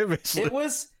 Famously. Famously.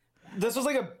 This was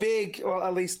like a big, well,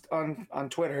 at least on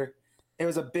Twitter, it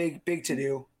was a big to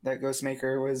do that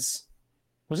Ghostmaker was.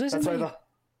 Was this in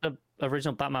the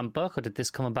original Batman book, or did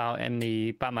this come about in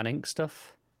the Batman Inc.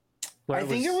 stuff? I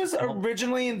think it was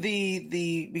originally in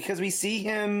the because we see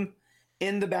him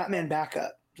in the Batman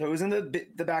backup. So it was in the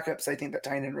backups, I think, that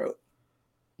Tynan wrote.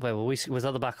 Wait, was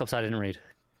that the backups I didn't read?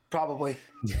 Probably.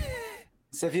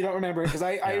 So if you don't remember, because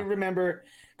I remember,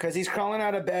 because he's crawling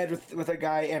out of bed with a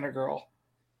guy and a girl.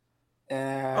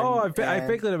 And, I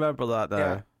vaguely remember that now.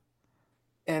 Yeah.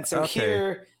 And so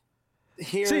here.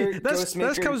 See,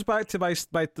 this comes back to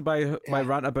my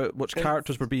rant about which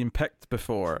characters were being picked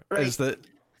before. Right. Is that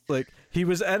like he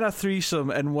was in a threesome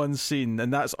in one scene,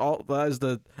 and that's all. That is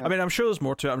the. I mean, I'm sure there's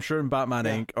more to it. I'm sure in Batman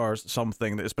Inc. or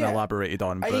something that's been elaborated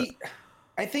on. But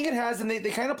I think it has, and they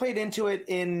kind of played into it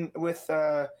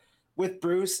with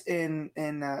Bruce in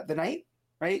the Night,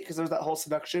 right? Because there was that whole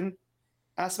seduction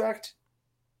aspect.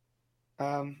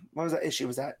 What was that issue?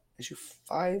 Was that issue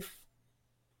 5?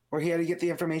 Where he had to get the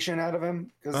information out of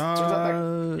him? Yeah,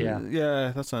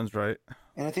 that sounds right.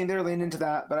 And I think they're leaning into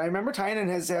that. But I remember Tynan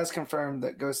has confirmed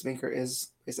that Ghostmaker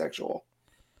is asexual.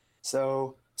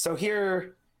 So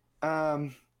here,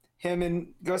 him and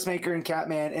Ghostmaker and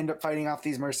Catman end up fighting off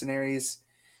these mercenaries,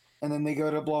 and then they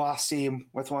go to blow off steam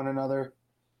with one another,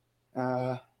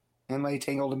 and lay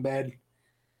tangled in bed.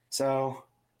 So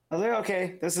I was like,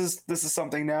 okay, this is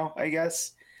something now. I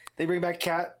guess they bring back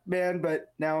Catman,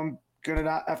 but now I'm gonna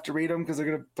not have to read them because they're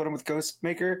gonna put him with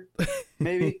Ghostmaker.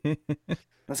 Maybe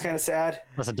that's kind of sad.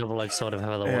 That's a double-edged sword if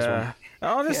ever there was one.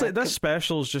 Honestly, this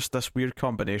special is just this weird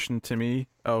combination to me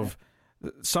of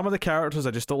some of the characters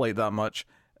I just don't like that much.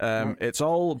 It's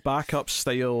all backup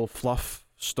style fluff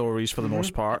stories for the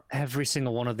most part. Every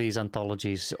single one of these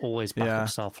anthologies always backup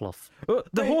style fluff. Well,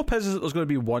 the hope is that there's going to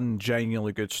be one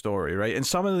genuinely good story, right? And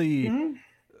some of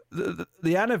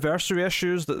the anniversary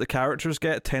issues that the characters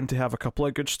get tend to have a couple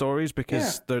of good stories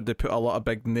because they put a lot of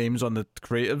big names on the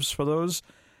creatives for those.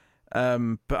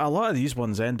 But a lot of these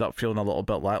ones end up feeling a little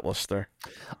bit lackluster. Do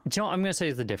you know what I'm going to say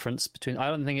is the difference between... I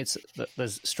don't think it's that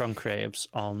there's strong creatives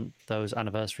on those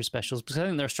anniversary specials, because I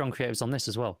think there are strong creatives on this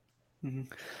as well.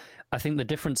 Mm-hmm. I think the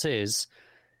difference is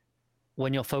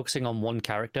when you're focusing on one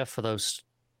character for those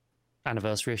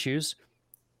anniversary issues,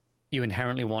 you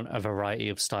inherently want a variety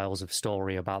of styles of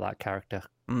story about that character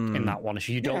in that one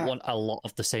issue. You don't want a lot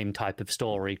of the same type of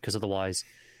story, because otherwise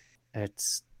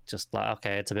it's just like,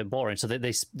 okay, it's a bit boring. So they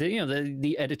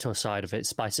the editor side of it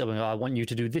spice it up and go, I want you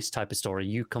to do this type of story.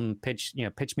 You come pitch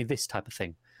me this type of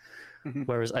thing. Mm-hmm.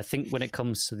 Whereas I think when it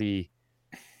comes to the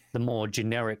more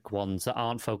generic ones that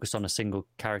aren't focused on a single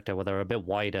character, where they're a bit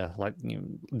wider, like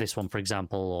this one, for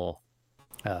example,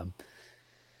 or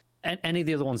any of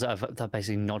the other ones that are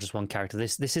basically not just one character.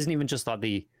 This isn't even just like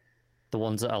the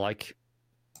ones that are like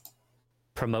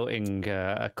promoting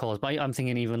a cause. But I'm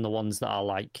thinking even the ones that are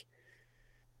like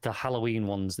the Halloween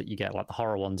ones that you get, like the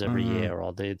horror ones every year,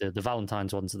 or the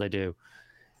Valentine's ones that they do.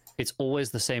 It's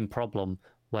always the same problem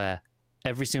where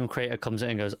every single creator comes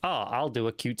in and goes, I'll do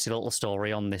a cutesy little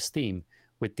story on this theme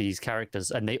with these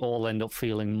characters, and they all end up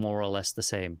feeling more or less the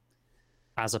same,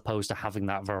 as opposed to having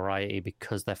that variety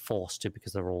because they're forced to,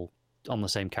 because they're all on the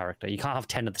same character. You can't have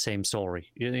 10 of the same story,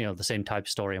 the same type of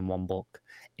story in one book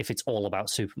if it's all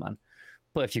about Superman.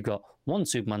 But if you've got one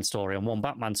Superman story and one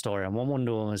Batman story and one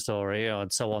Wonder Woman story,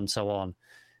 and so on,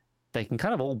 they can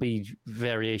kind of all be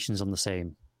variations on the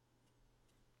same.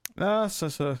 That's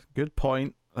a good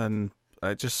point, and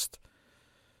I just...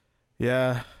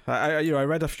 Yeah, I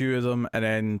read a few of them, and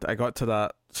then I got to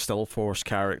that Still Force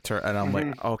character, and I'm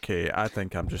like, okay, I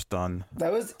think I'm just done.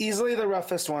 That was easily the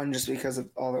roughest one, just because of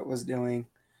all it was doing.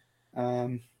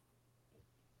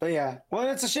 But yeah, well,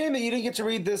 it's a shame that you didn't get to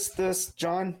read this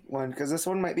John one, because this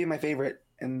one might be my favorite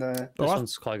in the. This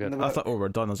one's quite good. I thought we were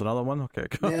done. There's another one. Okay,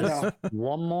 cool. Yeah, no.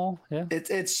 One more, yeah.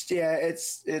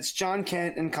 It's John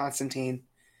Kent and Constantine,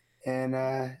 and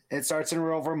it starts in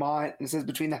rural Vermont. And it says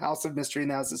between the House of Mystery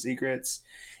and the House of Secrets,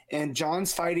 and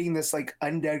John's fighting this like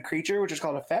undead creature, which is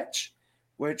called a fetch,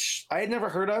 which I had never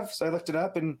heard of, so I looked it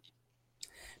up, and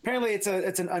apparently it's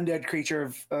an undead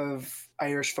creature of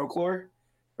Irish folklore,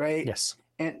 right? Yes.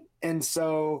 And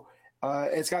so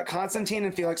it's got Constantine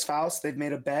and Felix Faust. They've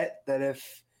made a bet that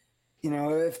if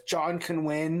John can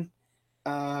win,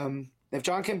 if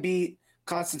John can beat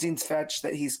Constantine's fetch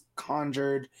that he's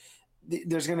conjured,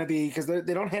 there's going to be, because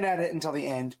they don't hit at it until the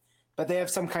end, but they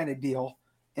have some kind of deal.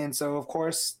 And so, of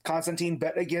course, Constantine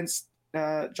bet against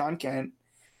John Kent,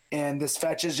 and this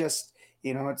fetch is just,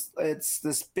 it's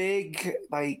this big,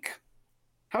 like,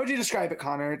 how would you describe it,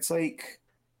 Connor? It's like,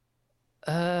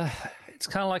 it's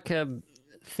kind of like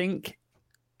think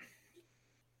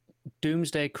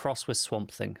Doomsday cross with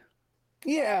Swamp Thing.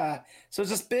 yeah. So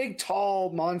it's this big,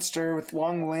 tall monster with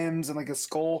long limbs and like a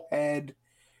skull head,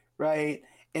 right?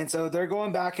 And so they're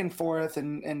going back and forth,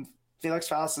 and Felix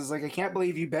Faust is like, I can't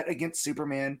believe you bet against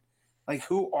Superman. Like,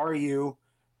 who are you,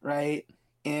 right?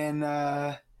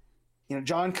 And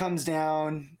John comes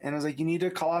down and I was like, you need to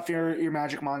call off your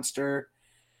magic monster.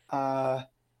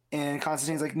 And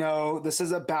Constantine's like, no, this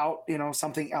is about,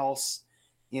 something else,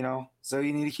 so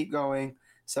you need to keep going.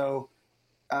 So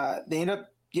they end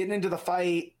up getting into the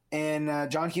fight,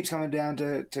 and John keeps coming down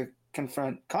to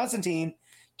confront Constantine,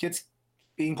 gets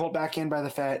being pulled back in by the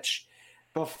fetch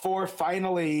before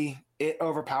finally it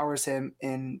overpowers him,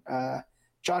 and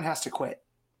John has to quit,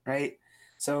 right?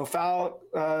 So Faust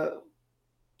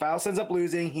ends up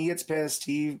losing. He gets pissed.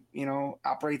 He,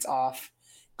 operates off,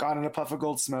 got in a puff of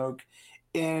gold smoke.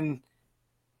 And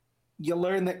you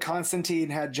learn that Constantine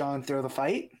had John throw the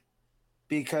fight,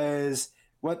 because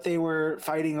what they were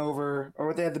fighting over, or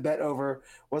what they had the bet over,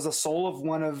 was the soul of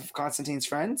one of Constantine's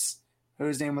friends,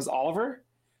 whose name was Oliver,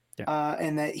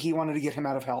 and that he wanted to get him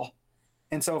out of hell.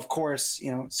 And so, of course,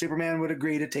 Superman would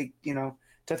agree to take,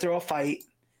 to throw a fight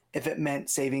if it meant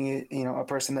saving, a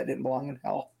person that didn't belong in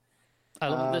hell. I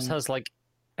love that this has like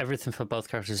everything for both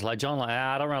characters. Like John,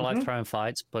 I don't really like throwing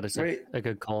fights, but it's a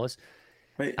good cause.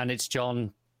 Right. And it's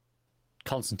John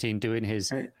Constantine doing his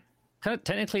kind of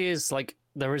technically is like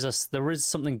there is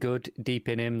something good deep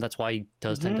in him. That's why he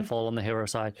does tend to fall on the hero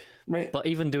side. Right. But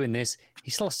even doing this,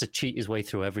 he still has to cheat his way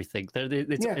through everything.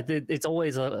 It's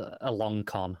always a long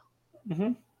con.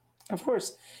 Mm-hmm. Of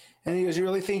course. And he goes, you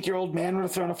really think your old man would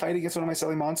have thrown a fight against one of my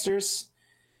silly monsters?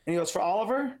 And he goes, for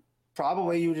Oliver,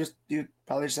 probably you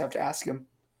probably just have to ask him,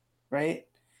 right?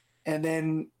 And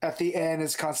then at the end,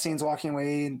 as Constantine's walking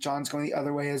away and John's going the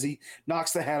other way, as he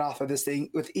knocks the head off of this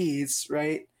thing with ease,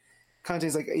 right?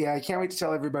 Constantine's like, yeah, I can't wait to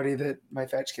tell everybody that my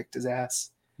fetch kicked his ass.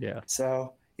 Yeah.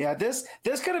 So yeah, this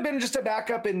could have been just a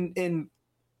backup in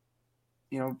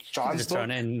John's just book. thrown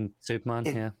in Superman,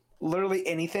 yeah. Literally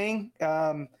anything.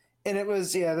 And it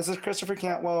was, this is Christopher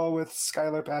Cantwell with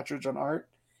Skylar Patridge on art.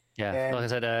 Yeah, and, like I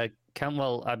said,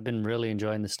 Cantwell, I've been really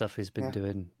enjoying the stuff he's been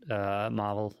doing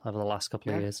Marvel over the last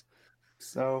couple of years.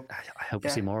 So I hope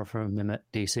we see more from him at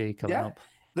DC coming up.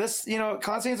 This,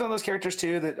 Constantine's one of those characters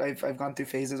too that I've gone through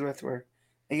phases with where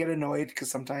I get annoyed because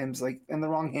sometimes, like, in the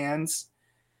wrong hands,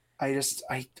 it's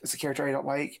a character I don't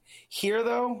like. Here,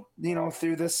 though,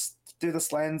 through this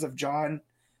lens of John,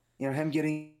 him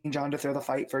getting John to throw the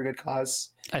fight for a good cause.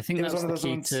 I think that's the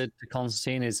key to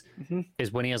Constantine is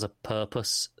when he has a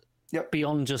purpose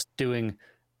beyond just doing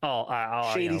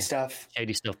shady stuff,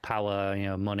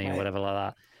 power, money, or whatever like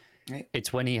that. Right.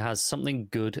 It's when he has something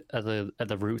good at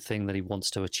the root thing that he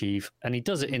wants to achieve, and he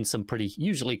does it in some pretty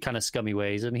usually kind of scummy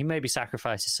ways, and he maybe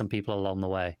sacrifices some people along the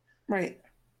way. Right.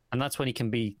 And that's when he can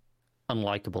be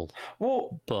unlikable.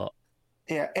 Well, but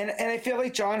yeah, and I feel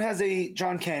like John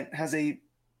Kent has a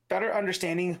better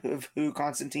understanding of who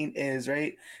Constantine is,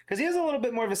 right? Because he has a little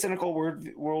bit more of a cynical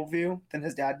worldview than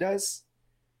his dad does,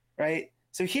 right?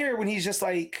 So here, when he's just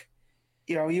like,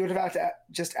 you would have had to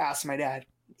just ask my dad.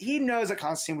 He knows that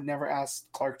Constantine would never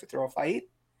ask Clark to throw a fight,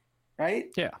 right?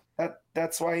 Yeah.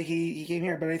 That's why he came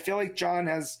here. But I feel like John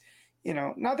has,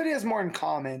 not that he has more in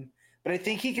common, but I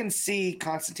think he can see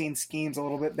Constantine's schemes a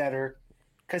little bit better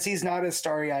because he's not as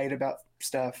starry-eyed about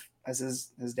stuff as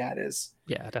his dad is.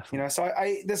 Yeah, definitely. So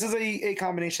this is a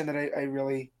combination that I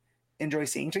really enjoy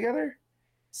seeing together.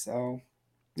 So,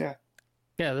 yeah.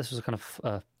 Yeah, this was a kind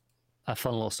of a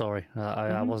fun little story.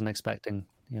 I wasn't expecting.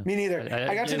 You know, Me neither.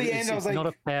 I got to the end. I was like, not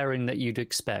a pairing that you'd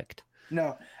expect.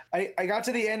 no. I got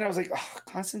to the end. I was like, oh,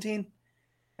 Constantine.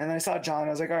 And then I saw John.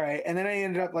 I was like, all right. And then I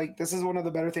ended up like, this is one of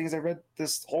the better things I've read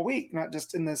this whole week, not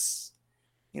just in this,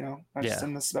 not just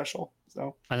in this special.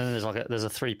 So. And then there's a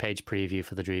 3-page preview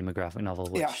for the Dreamer graphic novel,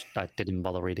 which I didn't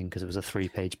bother reading because it was a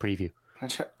 3-page preview.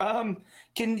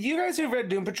 Can you guys who've read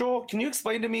Doom Patrol, can you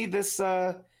explain to me this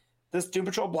Doom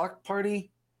Patrol Block Party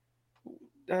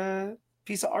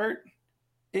piece of art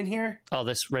in here? Oh,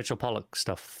 this Rachel Pollack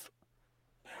stuff.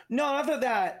 No, not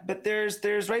that. But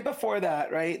there's right before that,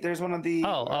 right? There's one of the.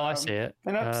 I see it.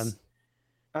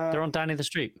 They're on Danny the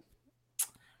Street.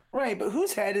 Right, but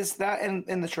whose head is that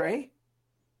in the tray?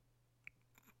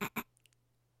 It's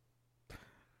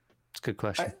a good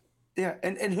question. Yeah,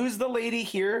 and who's the lady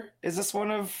here? Is this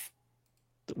one of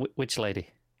which lady?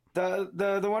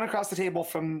 The one across the table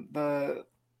from the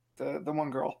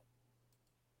one girl.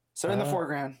 So in the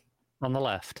foreground. On the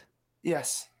left.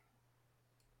 Yes.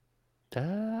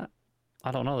 I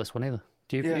don't know this one either.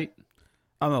 Do you? Yeah.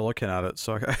 I'm not looking at it,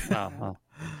 so. It's got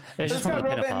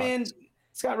Robot Man.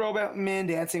 It's got Robot Man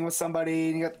dancing with somebody,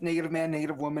 and you got Negative Man,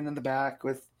 Negative Woman in the back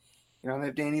with, they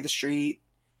have Danny the Street.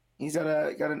 He's got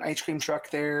an ice cream truck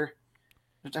there,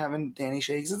 just having Danny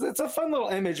shakes. It's a fun little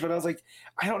image, but I was like,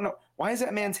 I don't know, why is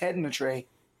that man's head in a tray?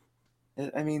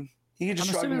 I mean, he could just.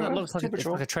 I'm assuming that looks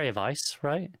like a tray of ice,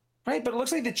 right? Right, but it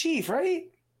looks like the Chief,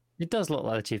 right? It does look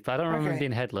like the Chief, but I don't remember him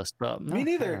being headless. But me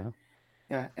neither.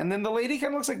 Yeah, and then the lady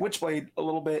kind of looks like Witchblade a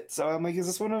little bit. So I'm like, is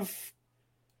this one of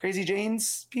Crazy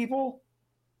Jane's people?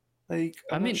 Like,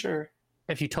 I'm not sure.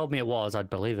 If you told me it was, I'd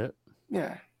believe it.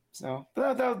 Yeah. So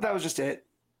but that was just it.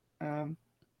 Yeah.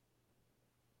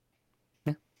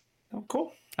 Oh,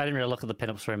 cool. I didn't really look at the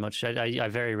pinups very much. I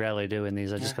very rarely do in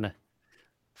these. I'm just gonna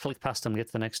flick past them, get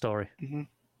to the next story. Mm-hmm.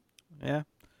 Yeah.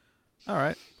 All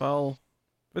right. Well,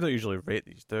 we don't usually rate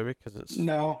these, do we? Because it's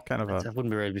kind of a. It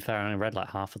wouldn't be really fair. I only read like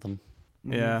half of them.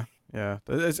 Yeah.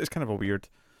 It's kind of a weird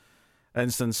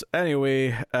instance.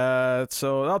 Anyway,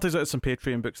 so that'll take us out some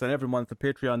Patreon books. Then every month at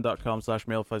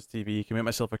patreon.com/MailFuzzTV, you can make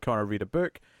myself a corner read a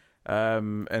book.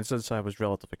 And since I was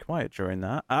relatively quiet during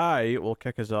that, I will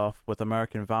kick us off with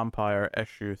American Vampire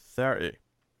issue 30,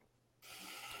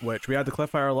 which we had the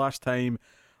cliffhanger last time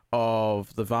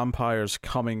of the vampires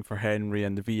coming for Henry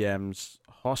in the VM's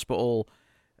hospital.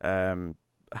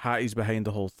 Hattie's behind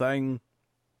the whole thing.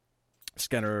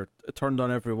 Skinner turned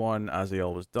on everyone, as he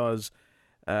always does.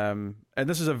 And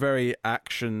this is a very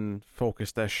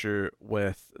action-focused issue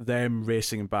with them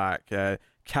racing back.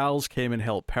 Cal's came and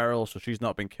helped Pearl, so she's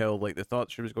not been killed like they thought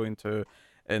she was going to,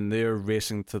 and they're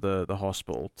racing to the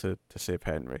hospital to save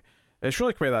Henry. It's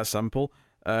really quite that simple.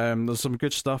 There's some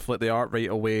good stuff, like the art right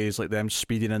away is like them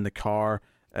speeding in the car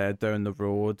down the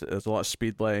road. There's a lot of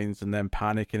speed lines and them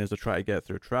panicking as they try to get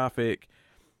through traffic.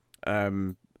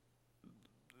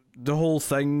 The whole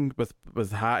thing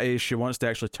with Hattie, she wants to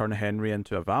actually turn Henry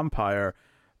into a vampire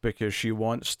because she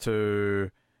wants to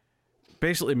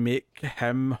basically make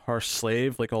him her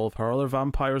slave like all of her other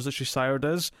vampires that she sired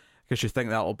is, because she think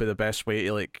that'll be the best way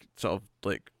to like sort of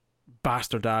like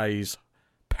bastardize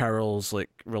Pearl's like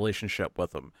relationship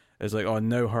with him. Is like, oh,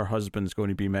 now her husband's going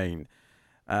to be mine.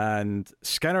 And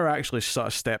Skinner actually sort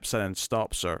of steps in and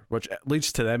stops her, which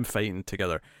leads to them fighting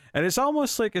together. And it's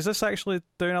almost like, is this actually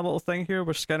doing a little thing here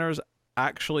where Skinner's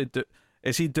actually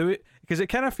is he doing, because it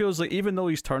kind of feels like even though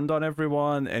he's turned on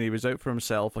everyone and he was out for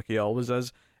himself like he always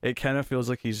is, it kind of feels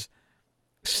like he's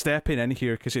stepping in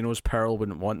here because he knows Pearl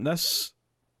wouldn't want this.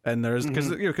 And there's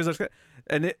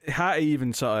Hattie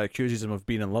even sort of accuses him of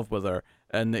being in love with her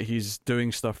and that he's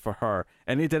doing stuff for her,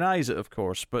 and he denies it, of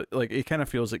course, but like he kind of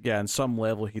feels like, yeah, on some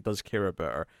level he does care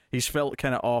about her. He's felt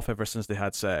kind of off ever since they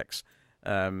had sex.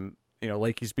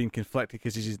 Like he's been conflicted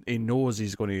because he knows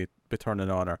he's going to be turning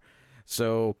on her.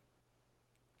 So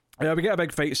yeah, we get a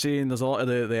big fight scene. There's a lot of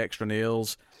the extra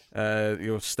nails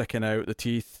sticking out, the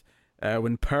teeth.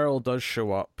 When Pearl does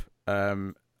show up,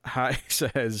 Hattie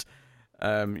says,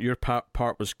 your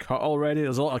part was cut already.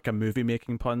 There's a lot of like a movie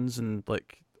making puns and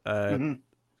like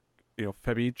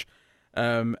fibbage.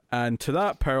 And to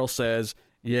that, Pearl says,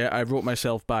 yeah, I wrote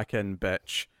myself back in,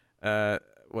 bitch.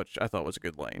 Which I thought was a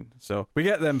good line. So we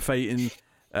get them fighting.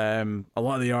 A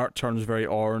lot of the art turns very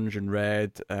orange and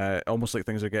red, almost like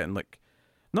things are getting like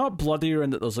not bloodier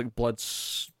and that there's like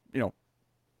blood's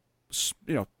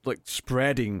like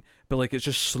spreading, but like it's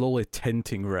just slowly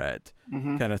tinting red,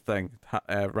 kind of thing,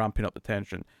 ramping up the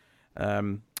tension.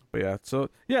 But yeah, so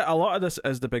yeah, a lot of this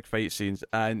is the big fight scenes,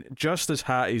 and just as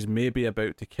Hattie's maybe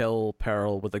about to kill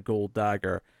Pearl with a gold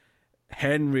dagger,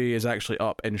 Henry is actually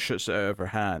up and shoots it out of her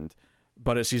hand.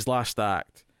 But it's his last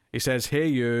act. He says, "Hey,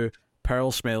 you."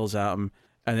 Pearl smiles at him,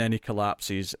 and then he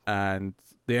collapses. And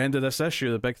the end of this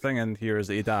issue, the big thing in here is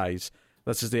that he dies.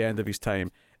 This is the end of his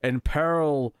time. And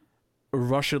Pearl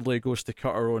rushedly goes to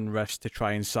cut her own wrist to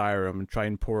try and sire him and try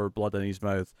and pour her blood in his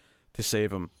mouth to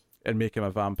save him and make him a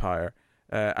vampire,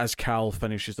 as Cal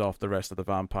finishes off the rest of the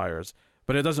vampires.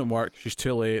 But it doesn't work. She's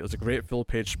too late. There's a great full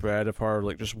page spread of her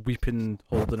like just weeping,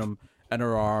 holding him in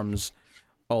her arms,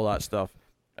 all that stuff.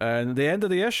 And the end of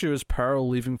the issue is Pearl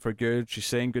leaving for good. She's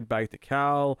saying goodbye to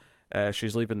Cal.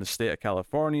 She's leaving the state of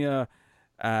California,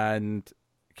 and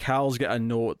Cal's got a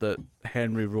note that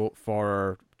Henry wrote for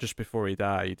her just before he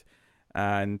died,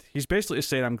 and he's basically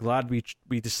saying, "I'm glad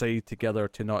we decided together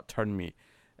to not turn me,"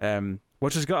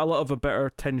 which has got a lot of a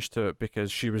bitter tinge to it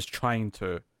because she was trying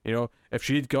to. You know, if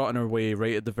she'd gotten her way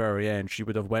right at the very end, she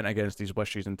would have went against his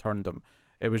wishes and turned him.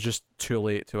 It was just too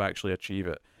late to actually achieve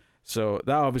it. So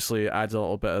that obviously adds a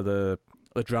little bit of the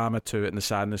drama to it and the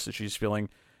sadness that she's feeling.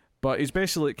 But he's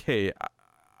basically like, "Hey,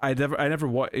 I never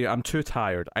want. I'm too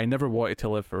tired. I never wanted to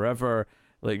live forever.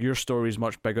 Like, your story is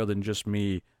much bigger than just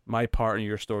me. My part in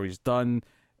your story is done,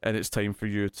 and it's time for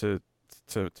you to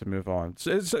move on."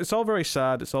 So it's all very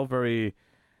sad. It's all very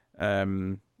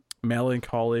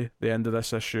melancholy, the end of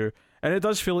this issue, and it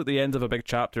does feel like the end of a big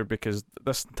chapter because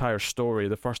this entire story,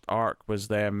 the first arc, was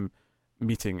them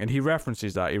meeting, and he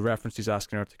references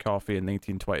asking her to coffee in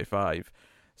 1925.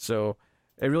 So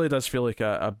it really does feel like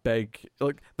a big,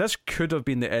 like, this could have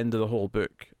been the end of the whole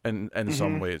book in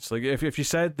some ways. Like, if you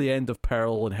said the end of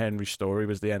Pearl and Henry's story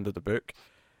was the end of the book,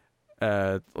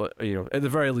 you know, at the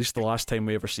very least the last time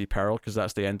we ever see Pearl, because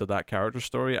that's the end of that character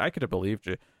story, I could have believed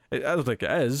you. I don't think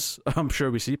it is. I'm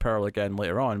sure we see Pearl again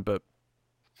later on, but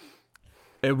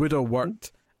it would have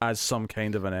worked as some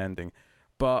kind of an ending.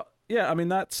 But yeah, I mean,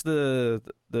 that's the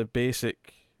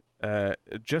basic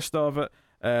gist of it.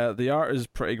 The art is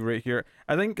pretty great here.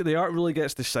 I think the art really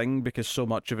gets to sing because so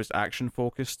much of it's action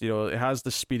focused. You know, it has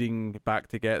the speeding back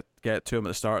to get to him at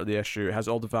the start of the issue. It has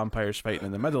all the vampires fighting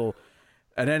in the middle,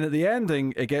 and then at the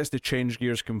ending, it gets to change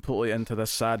gears completely into this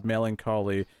sad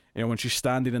melancholy. You know, when she's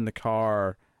standing in the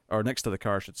car, or next to the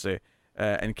car, I should say,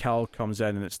 and Cal comes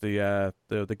in, and it's the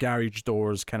garage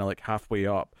doors kind of like halfway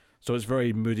up. So it's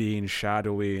very moody and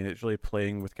shadowy, and it's really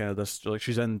playing with kind of this, like,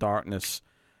 she's in darkness.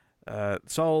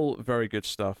 It's all very good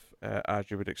stuff,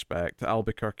 as you would expect.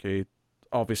 Albuquerque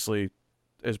obviously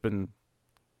has been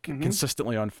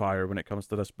consistently on fire when it comes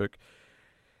to this book.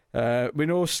 We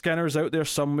know Skinner's out there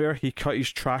somewhere. He cut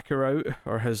his tracker out,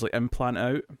 or his like implant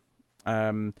out.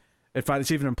 In fact,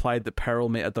 it's even implied that Pearl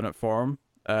may have done it for him.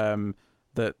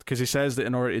 That because he says that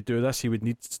in order to do this, he would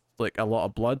need like a lot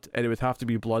of blood, and it would have to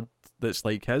be blood that's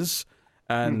like his.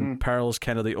 And Pearl's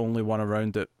kind of the only one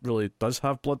around that really does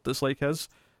have blood that's like his.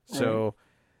 So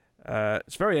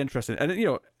it's very interesting. And, you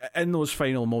know, in those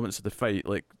final moments of the fight,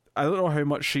 like, I don't know how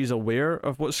much she's aware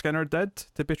of what Skinner did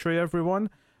to betray everyone,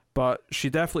 but she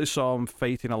definitely saw him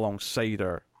fighting alongside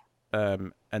her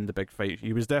in the big fight.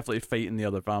 He was definitely fighting the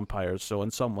other vampires, so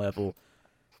on some level,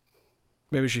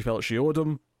 maybe she felt she owed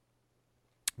him,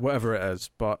 whatever it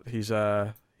is. But he's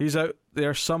out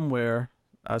there somewhere,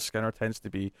 as Skinner tends to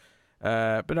be.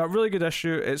 But a really good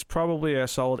issue. It's probably a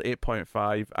solid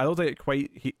 8.5. I don't think it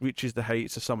quite reaches the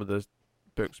heights of some of the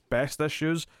book's best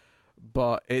issues,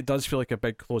 but it does feel like a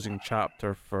big closing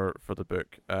chapter for the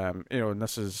book. You know, and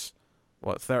this is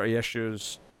 30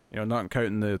 issues. You know, not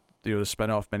counting the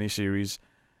spin-off miniseries,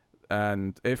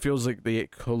 and it feels like the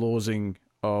closing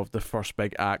of the first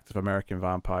big act of American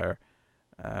Vampire.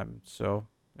 So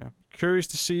yeah, curious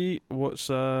to see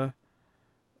what's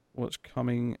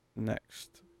coming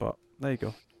next. But there you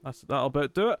go. That'll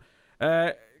about do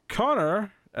it.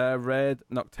 Connor read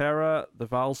Noctera, the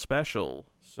Val special.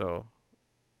 So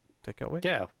take it away.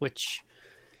 Yeah, which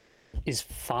is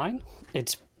fine.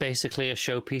 It's basically a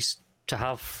showpiece to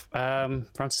have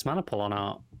Francis Manapul on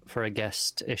art for a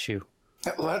guest issue.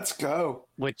 Let's go.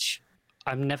 Which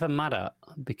I'm never mad at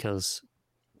because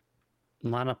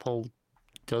Manapul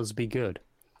does be good.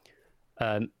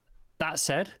 That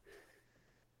said,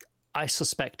 I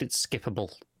suspect it's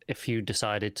skippable if you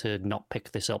decided to not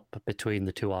pick this up between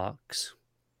the two arcs,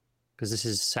 because this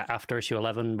is set after issue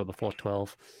 11 but before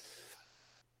 12.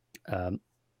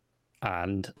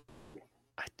 And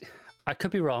I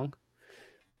could be wrong,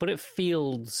 but it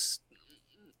feels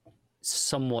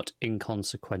somewhat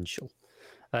inconsequential.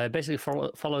 Basically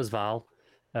follows Val.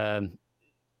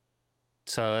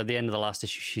 So at the end of the last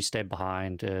issue, she stayed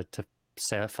behind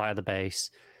to fire the base,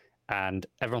 and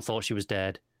everyone thought she was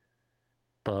dead.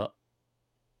 But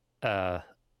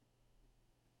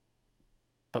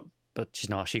she's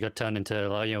not. She got turned into,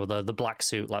 like, you know, the black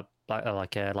suit, like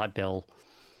Bill.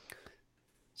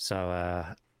 So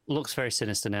looks very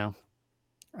sinister now.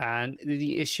 And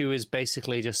the issue is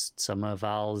basically just some of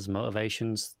Val's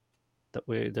motivations that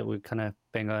we're kind of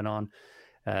been going on.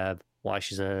 Why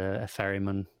she's a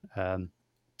ferryman.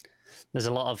 There's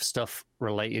a lot of stuff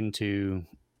relating to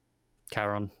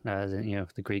Charon,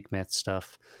 the Greek myth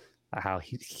stuff. How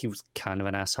he was kind of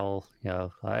an asshole.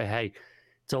 Like, hey,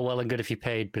 it's all well and good if you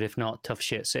paid, but if not, tough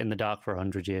shit, sit in the dark for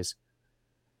 100 years.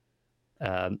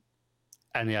 And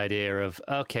the idea of,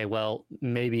 okay, well,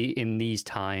 maybe in these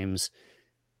times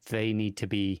they need to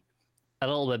be a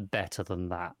little bit better than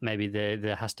that. Maybe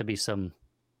there has to be some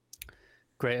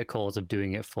greater cause of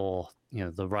doing it for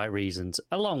the right reasons,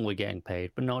 along with getting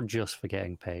paid, but not just for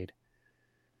getting paid.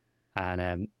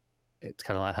 And it's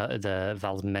kind of like the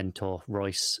Val's mentor,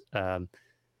 Royce,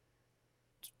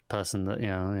 person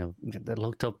that that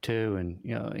looked up to, and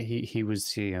he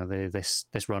was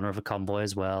this runner of a convoy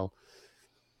as well,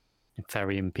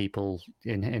 ferrying people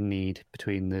in need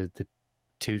between the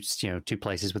two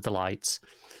places with the lights.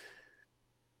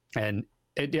 And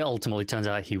it ultimately turns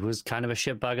out he was kind of a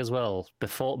shitbag as well.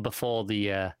 Before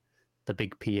the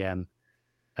big PM,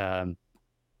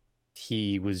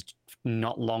 he was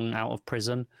not long out of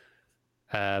prison,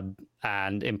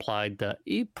 and implied that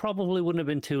he probably wouldn't have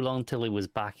been too long till he was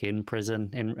back in prison.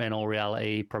 In all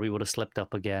reality, he probably would have slipped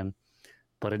up again.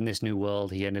 But in this new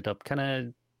world, he ended up kind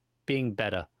of being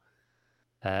better.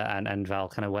 And Val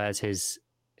kind of wears his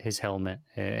helmet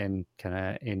in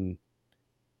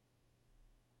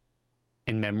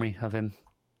memory of him,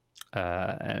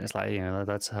 and it's like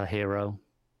that's her hero.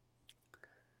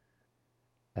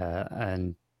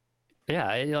 And yeah,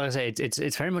 like I say,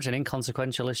 it's very much an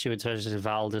inconsequential issue. It's just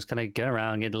Val just kind of get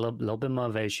around, get a little bit of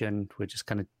motivation. We're just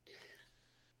kind of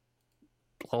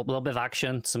a little bit of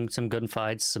action, some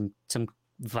gunfights, some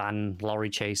van lorry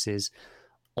chases.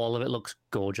 All of it looks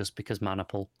gorgeous because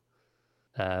Manipul.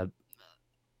 I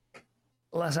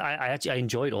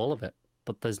enjoyed all of it,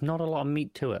 but there's not a lot of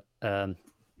meat to it. But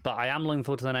I am looking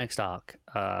forward to the next arc.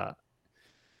 Kind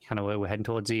of we're heading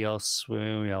towards Eos. We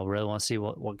really want to see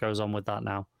what goes on with that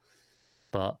now.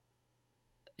 But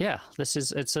yeah, it's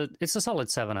a solid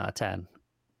 7 out of 10.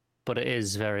 But it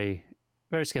is very,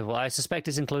 very skippable. I suspect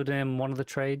it's included in one of the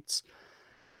trades.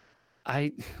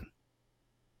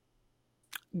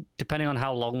 Depending on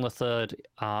how long the third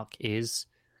arc is,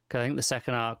 because I think the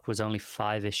second arc was only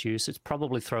 5 issues, so it's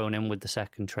probably thrown in with the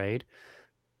second trade.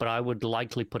 But I would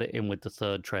likely put it in with the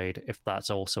third trade if that's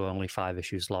also only 5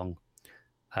 issues long.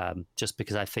 Just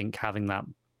because I think having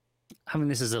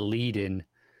this as a lead-in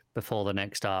before the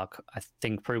next arc, I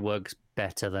think probably works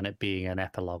better than it being an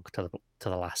epilogue to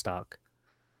the last arc.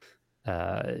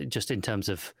 Just in terms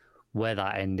of where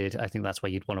that ended, I think that's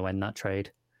where you'd want to end that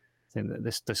trade. I think that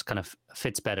this kind of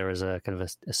fits better as a kind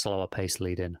of a slower pace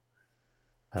lead-in,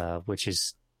 which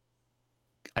is,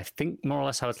 I think, more or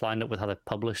less how it's lined up with how they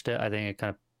published it. I think it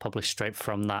kind of published straight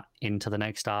from that into the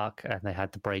next arc, and they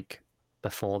had the break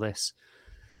before this.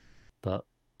 But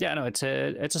yeah, no, it's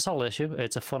a solid issue.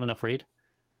 It's a fun enough read.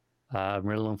 I'm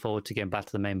really looking forward to getting back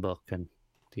to the main book and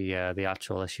the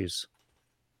actual issues.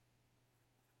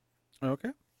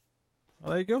 Okay, well,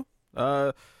 there you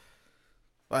go.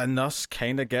 And this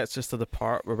kind of gets us to the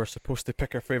part where we're supposed to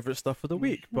pick our favorite stuff of the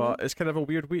week, but it's kind of a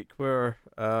weird week where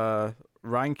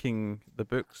ranking the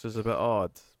books is a bit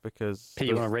odd because. Pete,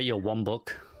 you want to rate your one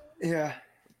book? Yeah.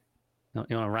 No,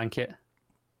 you want to rank it?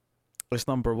 It's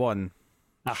number 1,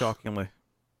 shockingly.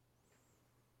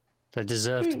 They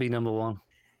deserve to be number 1.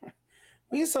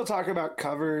 We can still talk about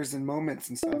covers and moments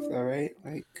and stuff, though, right?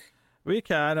 Like we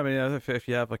can. I mean, if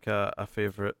you have like a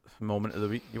favorite moment of the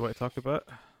week you want to talk about.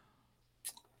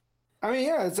 I mean,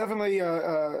 yeah, it's definitely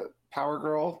a Power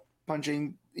Girl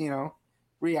punching,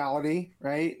 reality,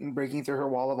 right, and breaking through her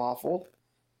wall of awful.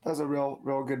 That was a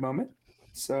real good moment.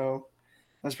 So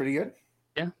that's pretty good.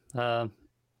 Yeah,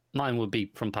 mine would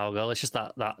be from Power Girl. It's just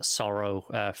that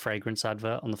sorrow fragrance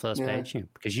advert on the first page,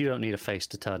 because you don't need a face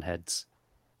to turn heads.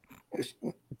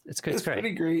 It's great.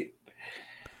 Pretty great.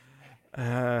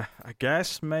 I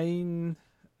guess mine.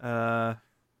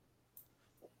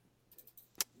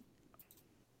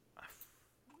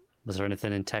 Was there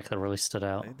anything in Tech that really stood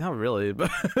out? Not really, but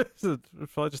it's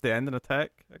probably just the ending of Tech,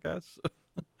 I guess.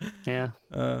 Yeah.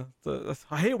 I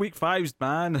hate week 5s,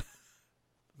 man.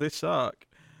 They suck.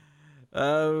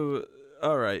 All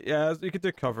right. Yeah, you could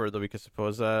do cover of the week, I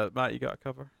suppose. Matt, you got a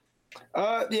cover?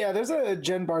 Yeah, there's a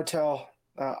Jen Bartel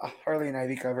Harley and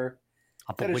Ivy cover.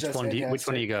 But which one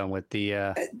are you going with?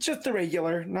 The just the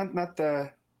regular, not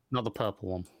the purple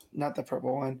one. Not the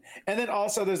purple one. And then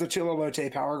also there's a Chula Lotte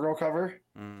Power Girl cover.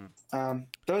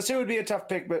 Those two would be a tough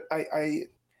pick, but I'll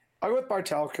go with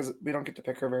Bartel because we don't get to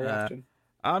pick her very often.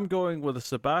 I'm going with a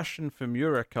Sebastian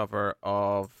Fumura cover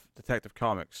of Detective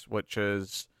Comics, which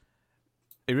is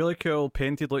a really cool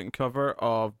painted-looking cover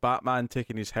of Batman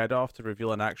taking his head off to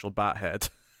reveal an actual bat head,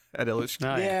 and it looks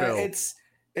Nice. Yeah, cool.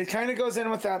 it kind of goes in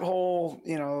with that whole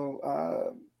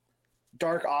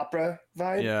dark opera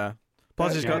vibe. Yeah.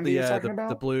 Plus, he's got Andy was talking the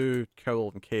about? blue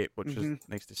cowl and cape, which is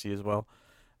nice to see as well.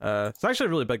 It's actually a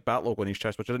really big bat logo on his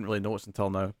chest, which I didn't really notice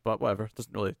until now. But whatever, it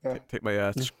doesn't really take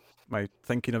my my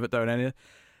thinking of it down any.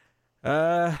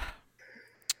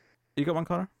 You got one,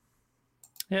 Connor?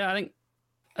 Yeah,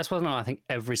 I suppose no. I think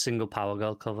every single Power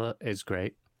Girl cover is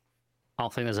great. I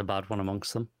don't think there's a bad one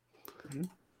amongst them.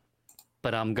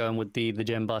 But I'm going with the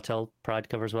Jen Bartel Pride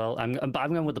cover as well. I'm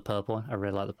going with the purple one. I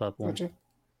really like the purple one. Gotcha.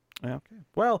 Yeah, okay.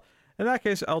 Well, in that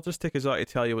case, I'll just take us out to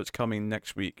tell you what's coming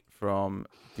next week from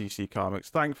DC Comics.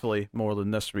 Thankfully, more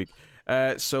than this week.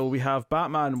 So we have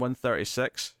Batman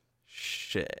 136.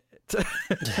 Shit.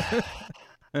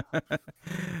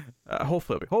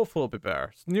 Hopefully it'll be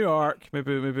better. It's New York.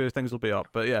 Maybe things will be up.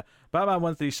 But yeah, Batman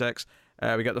 136.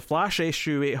 We got the Flash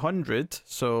issue 800.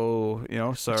 So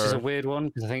Which is a weird one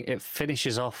because I think it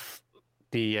finishes off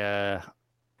the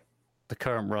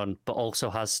current run, but also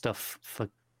has stuff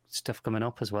coming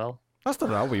up as well. That's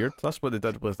not that weird. That's what they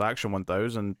did with Action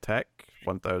 1000, Tech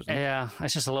 1000. Yeah,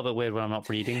 it's just a little bit weird when I'm not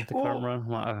reading the current run. I'm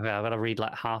like, okay, I've got to read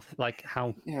like half. Like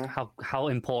how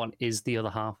important is the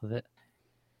other half of it?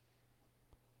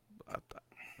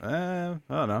 I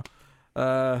don't know.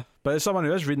 But as someone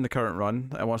who is reading the current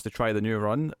run and wants to try the new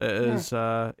run, it is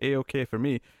A-okay for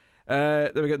me.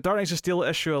 Then we got Dark Knights of Steel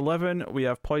issue 11. We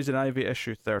have Poison Ivy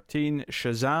issue 13.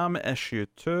 Shazam issue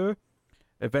 2.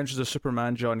 Adventures of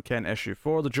Superman John Kent issue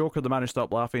 4. The Joker, The Man Who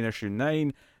Stopped Laughing issue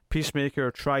 9. Peacemaker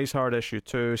Tries Hard issue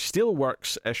 2.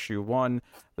 Steelworks issue 1.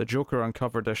 The Joker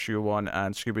Uncovered issue 1.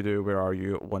 And Scooby-Doo Where Are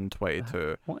You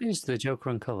 122. What is the Joker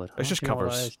Uncovered? It's just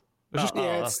covers. It's just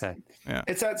okay. Yeah.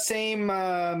 It's that same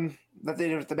that they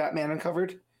did with the Batman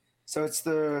Uncovered. So it's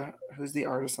who's the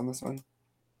artist on this one?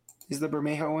 He's the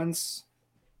Bermejo ones.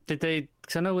 Did they?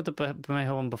 Because I know with the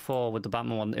Bermejo one before, with the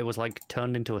Batman one, it was like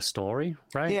turned into a story,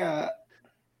 right? Yeah,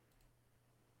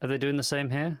 Are they doing the same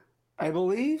here? I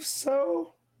believe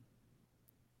so.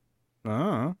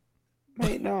 Oh.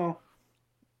 Wait, no.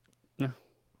 No.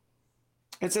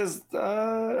 It says,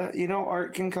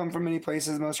 art can come from many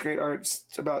places. Most great art's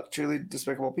about truly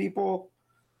despicable people.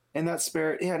 In that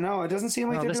spirit, yeah, no, it doesn't seem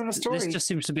like they're doing a story. This just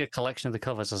seems to be a collection of the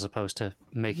covers as opposed to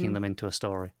making them into a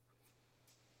story.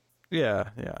 Yeah.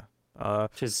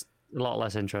 Which is a lot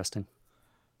less interesting.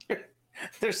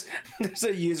 There's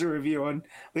a user review on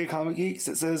League of Comic Geeks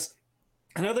that says,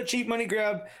 another cheap money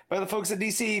grab by the folks at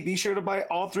DC. Be sure to buy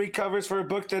all 3 covers for a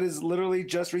book that is literally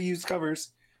just reused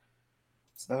covers.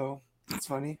 So, it's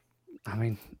funny. I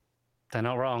mean, they're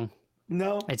not wrong.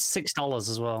 No. It's $6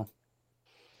 as well.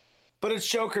 But it's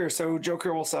Joker, so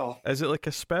Joker will sell. Is it like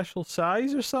a special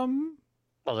size or something?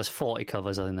 Well, there's 40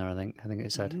 covers in there, I think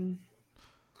it said.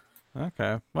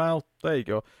 Okay, well, there you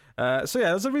go. So yeah,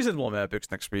 there's a reasonable amount of books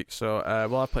next week, so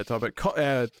we'll have to talk about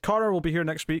Connor will be here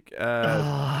next week.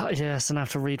 Yes, and I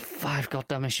have to read 5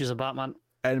 goddamn issues of Batman.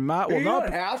 And Matt will You not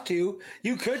don't have to.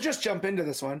 You could just jump into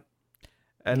this one.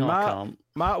 and No, I can't.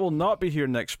 Matt will not be here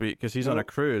next week because he's on a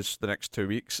cruise the next 2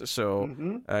 weeks. So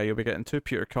you'll be getting 2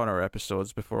 Peter Connor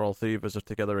episodes before all 3 of us are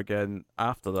together again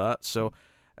after that. So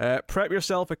prep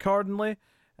yourself accordingly.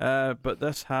 But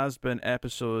this has been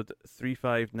episode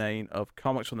 359 of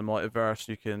Comics from the Multiverse.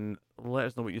 You can let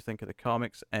us know what you think of the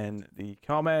comics in the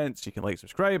comments. You can like,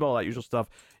 subscribe, all that usual stuff.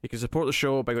 You can support the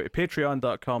show by going to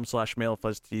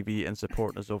patreon.com/MailFuzzTV and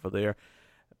supporting us over there.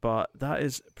 But that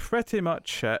is pretty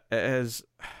much it. It's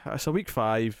a week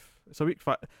 5. It's a week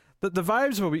 5. The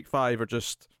vibes of a week 5 are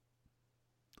just,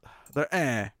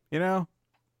 they're you know?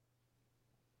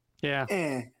 Yeah.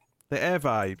 The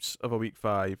vibes of a week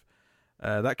 5.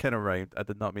 That kind of rhymed. I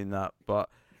did not mean that, but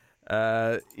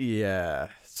yeah.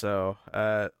 So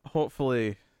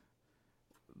hopefully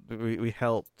we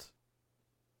helped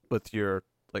with your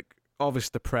obvious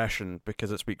depression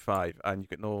because it's week 5 and you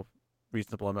get no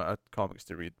reasonable amount of comics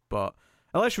to read. But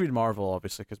unless you read Marvel,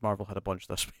 obviously, because Marvel had a bunch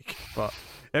this week. But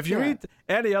if you read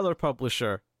any other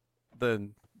publisher,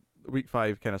 then week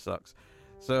 5 kind of sucks.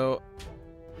 So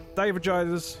thank you for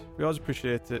joining us. We always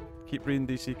appreciate it. Keep reading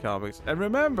DC Comics. And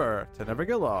remember to never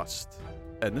get lost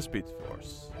in the Speed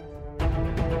Force.